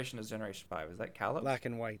 What generation is Generation 5? Is that Kalos? Black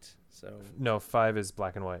and white. So. No, 5 is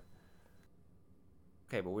black and white.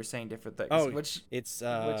 Okay, but we're saying different things. Oh, which it's which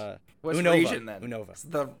Unova. region then? Unova. It's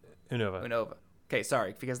the Unova. Unova. Okay,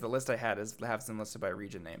 sorry, because the list I had has them listed by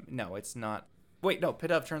region name. No, it's not. Wait, no,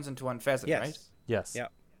 Pidove turns into Unfezant, Yes. right? Yes. Yeah.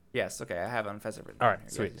 Yes, okay, I have Unfezant written All down right, here.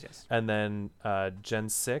 sweet. Yes. And then Gen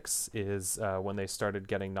 6 is when they started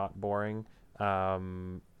getting not boring.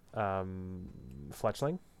 Fletchling?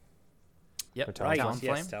 Yep. Or Right. Talonflame?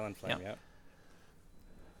 Yes, Talonflame. Yep.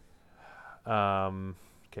 Yeah.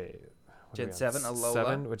 Okay. Gen what are we on? 7, Alola.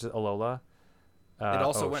 7, which is Alola. It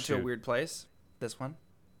also went to a shoot. weird place. This one.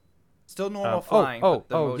 Still normal flying. but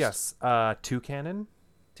the most yes. Toucanon.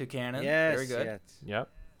 Two cannon. Yes, Very good. yes. Yep.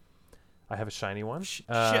 I have a shiny one. Shit,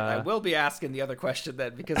 I will be asking the other question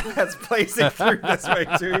then because that's placing through this way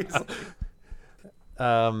too easily.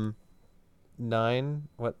 9.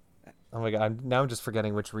 What? Oh my god! I'm just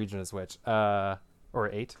forgetting which region is which. Or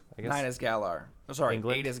 8, I guess. 9 is Galar. Oh, sorry,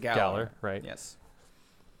 England? 8 is Galar. Galar, right. Yes.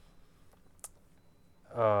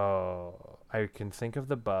 Oh, I can think of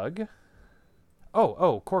the bug.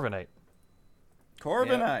 Oh, Corviknight.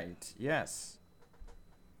 Corviknight. Yes.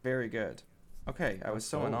 Very good. Okay, I was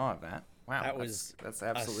so in Oh. awe of that. Wow, That was that's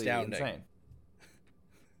absolutely astounding. insane.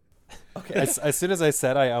 Okay. As soon as I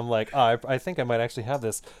said I'm like, oh, I think I might actually have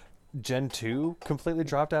this. Gen 2 completely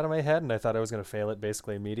dropped out of my head, and I thought I was going to fail it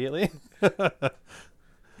basically immediately.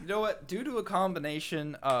 You know what? Due to a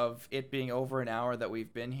combination of it being over an hour that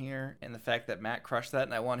we've been here and the fact that Matt crushed that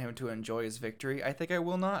and I want him to enjoy his victory, I think I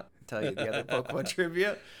will not tell you the other Pokemon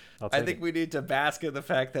trivia. I think we need to bask in the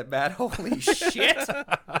fact that Matt, holy shit!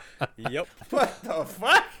 Yep. What the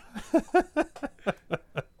fuck?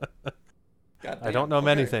 I don't know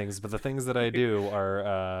many things, but the things that I do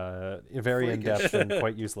are very Freakish. in-depth and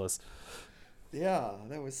quite useless. Yeah,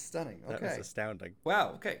 that was stunning. Okay. That was astounding.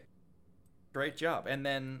 Wow, okay. Great job. And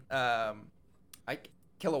then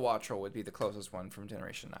Kilowattrel would be the closest one from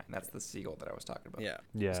Generation 9. That's the seagull that I was talking about. Yeah.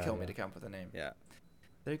 Yeah. Just kill me to come up with a name. Yeah.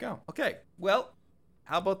 There you go. Okay. Well,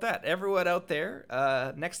 how about that? Everyone out there,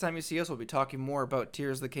 next time you see us, we'll be talking more about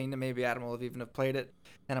Tears of the Kingdom. Maybe Adam will have even have played it.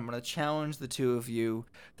 And I'm going to challenge the two of you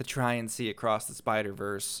to try and see Across the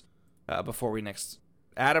Spider-Verse before we next...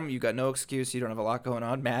 Adam, you got no excuse. You don't have a lot going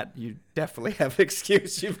on. Matt, you definitely have an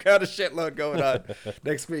excuse. You've got a shitload going on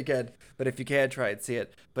next weekend. But if you can, try and see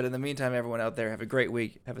it. But in the meantime, everyone out there, have a great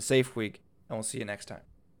week. Have a safe week. And we'll see you next time.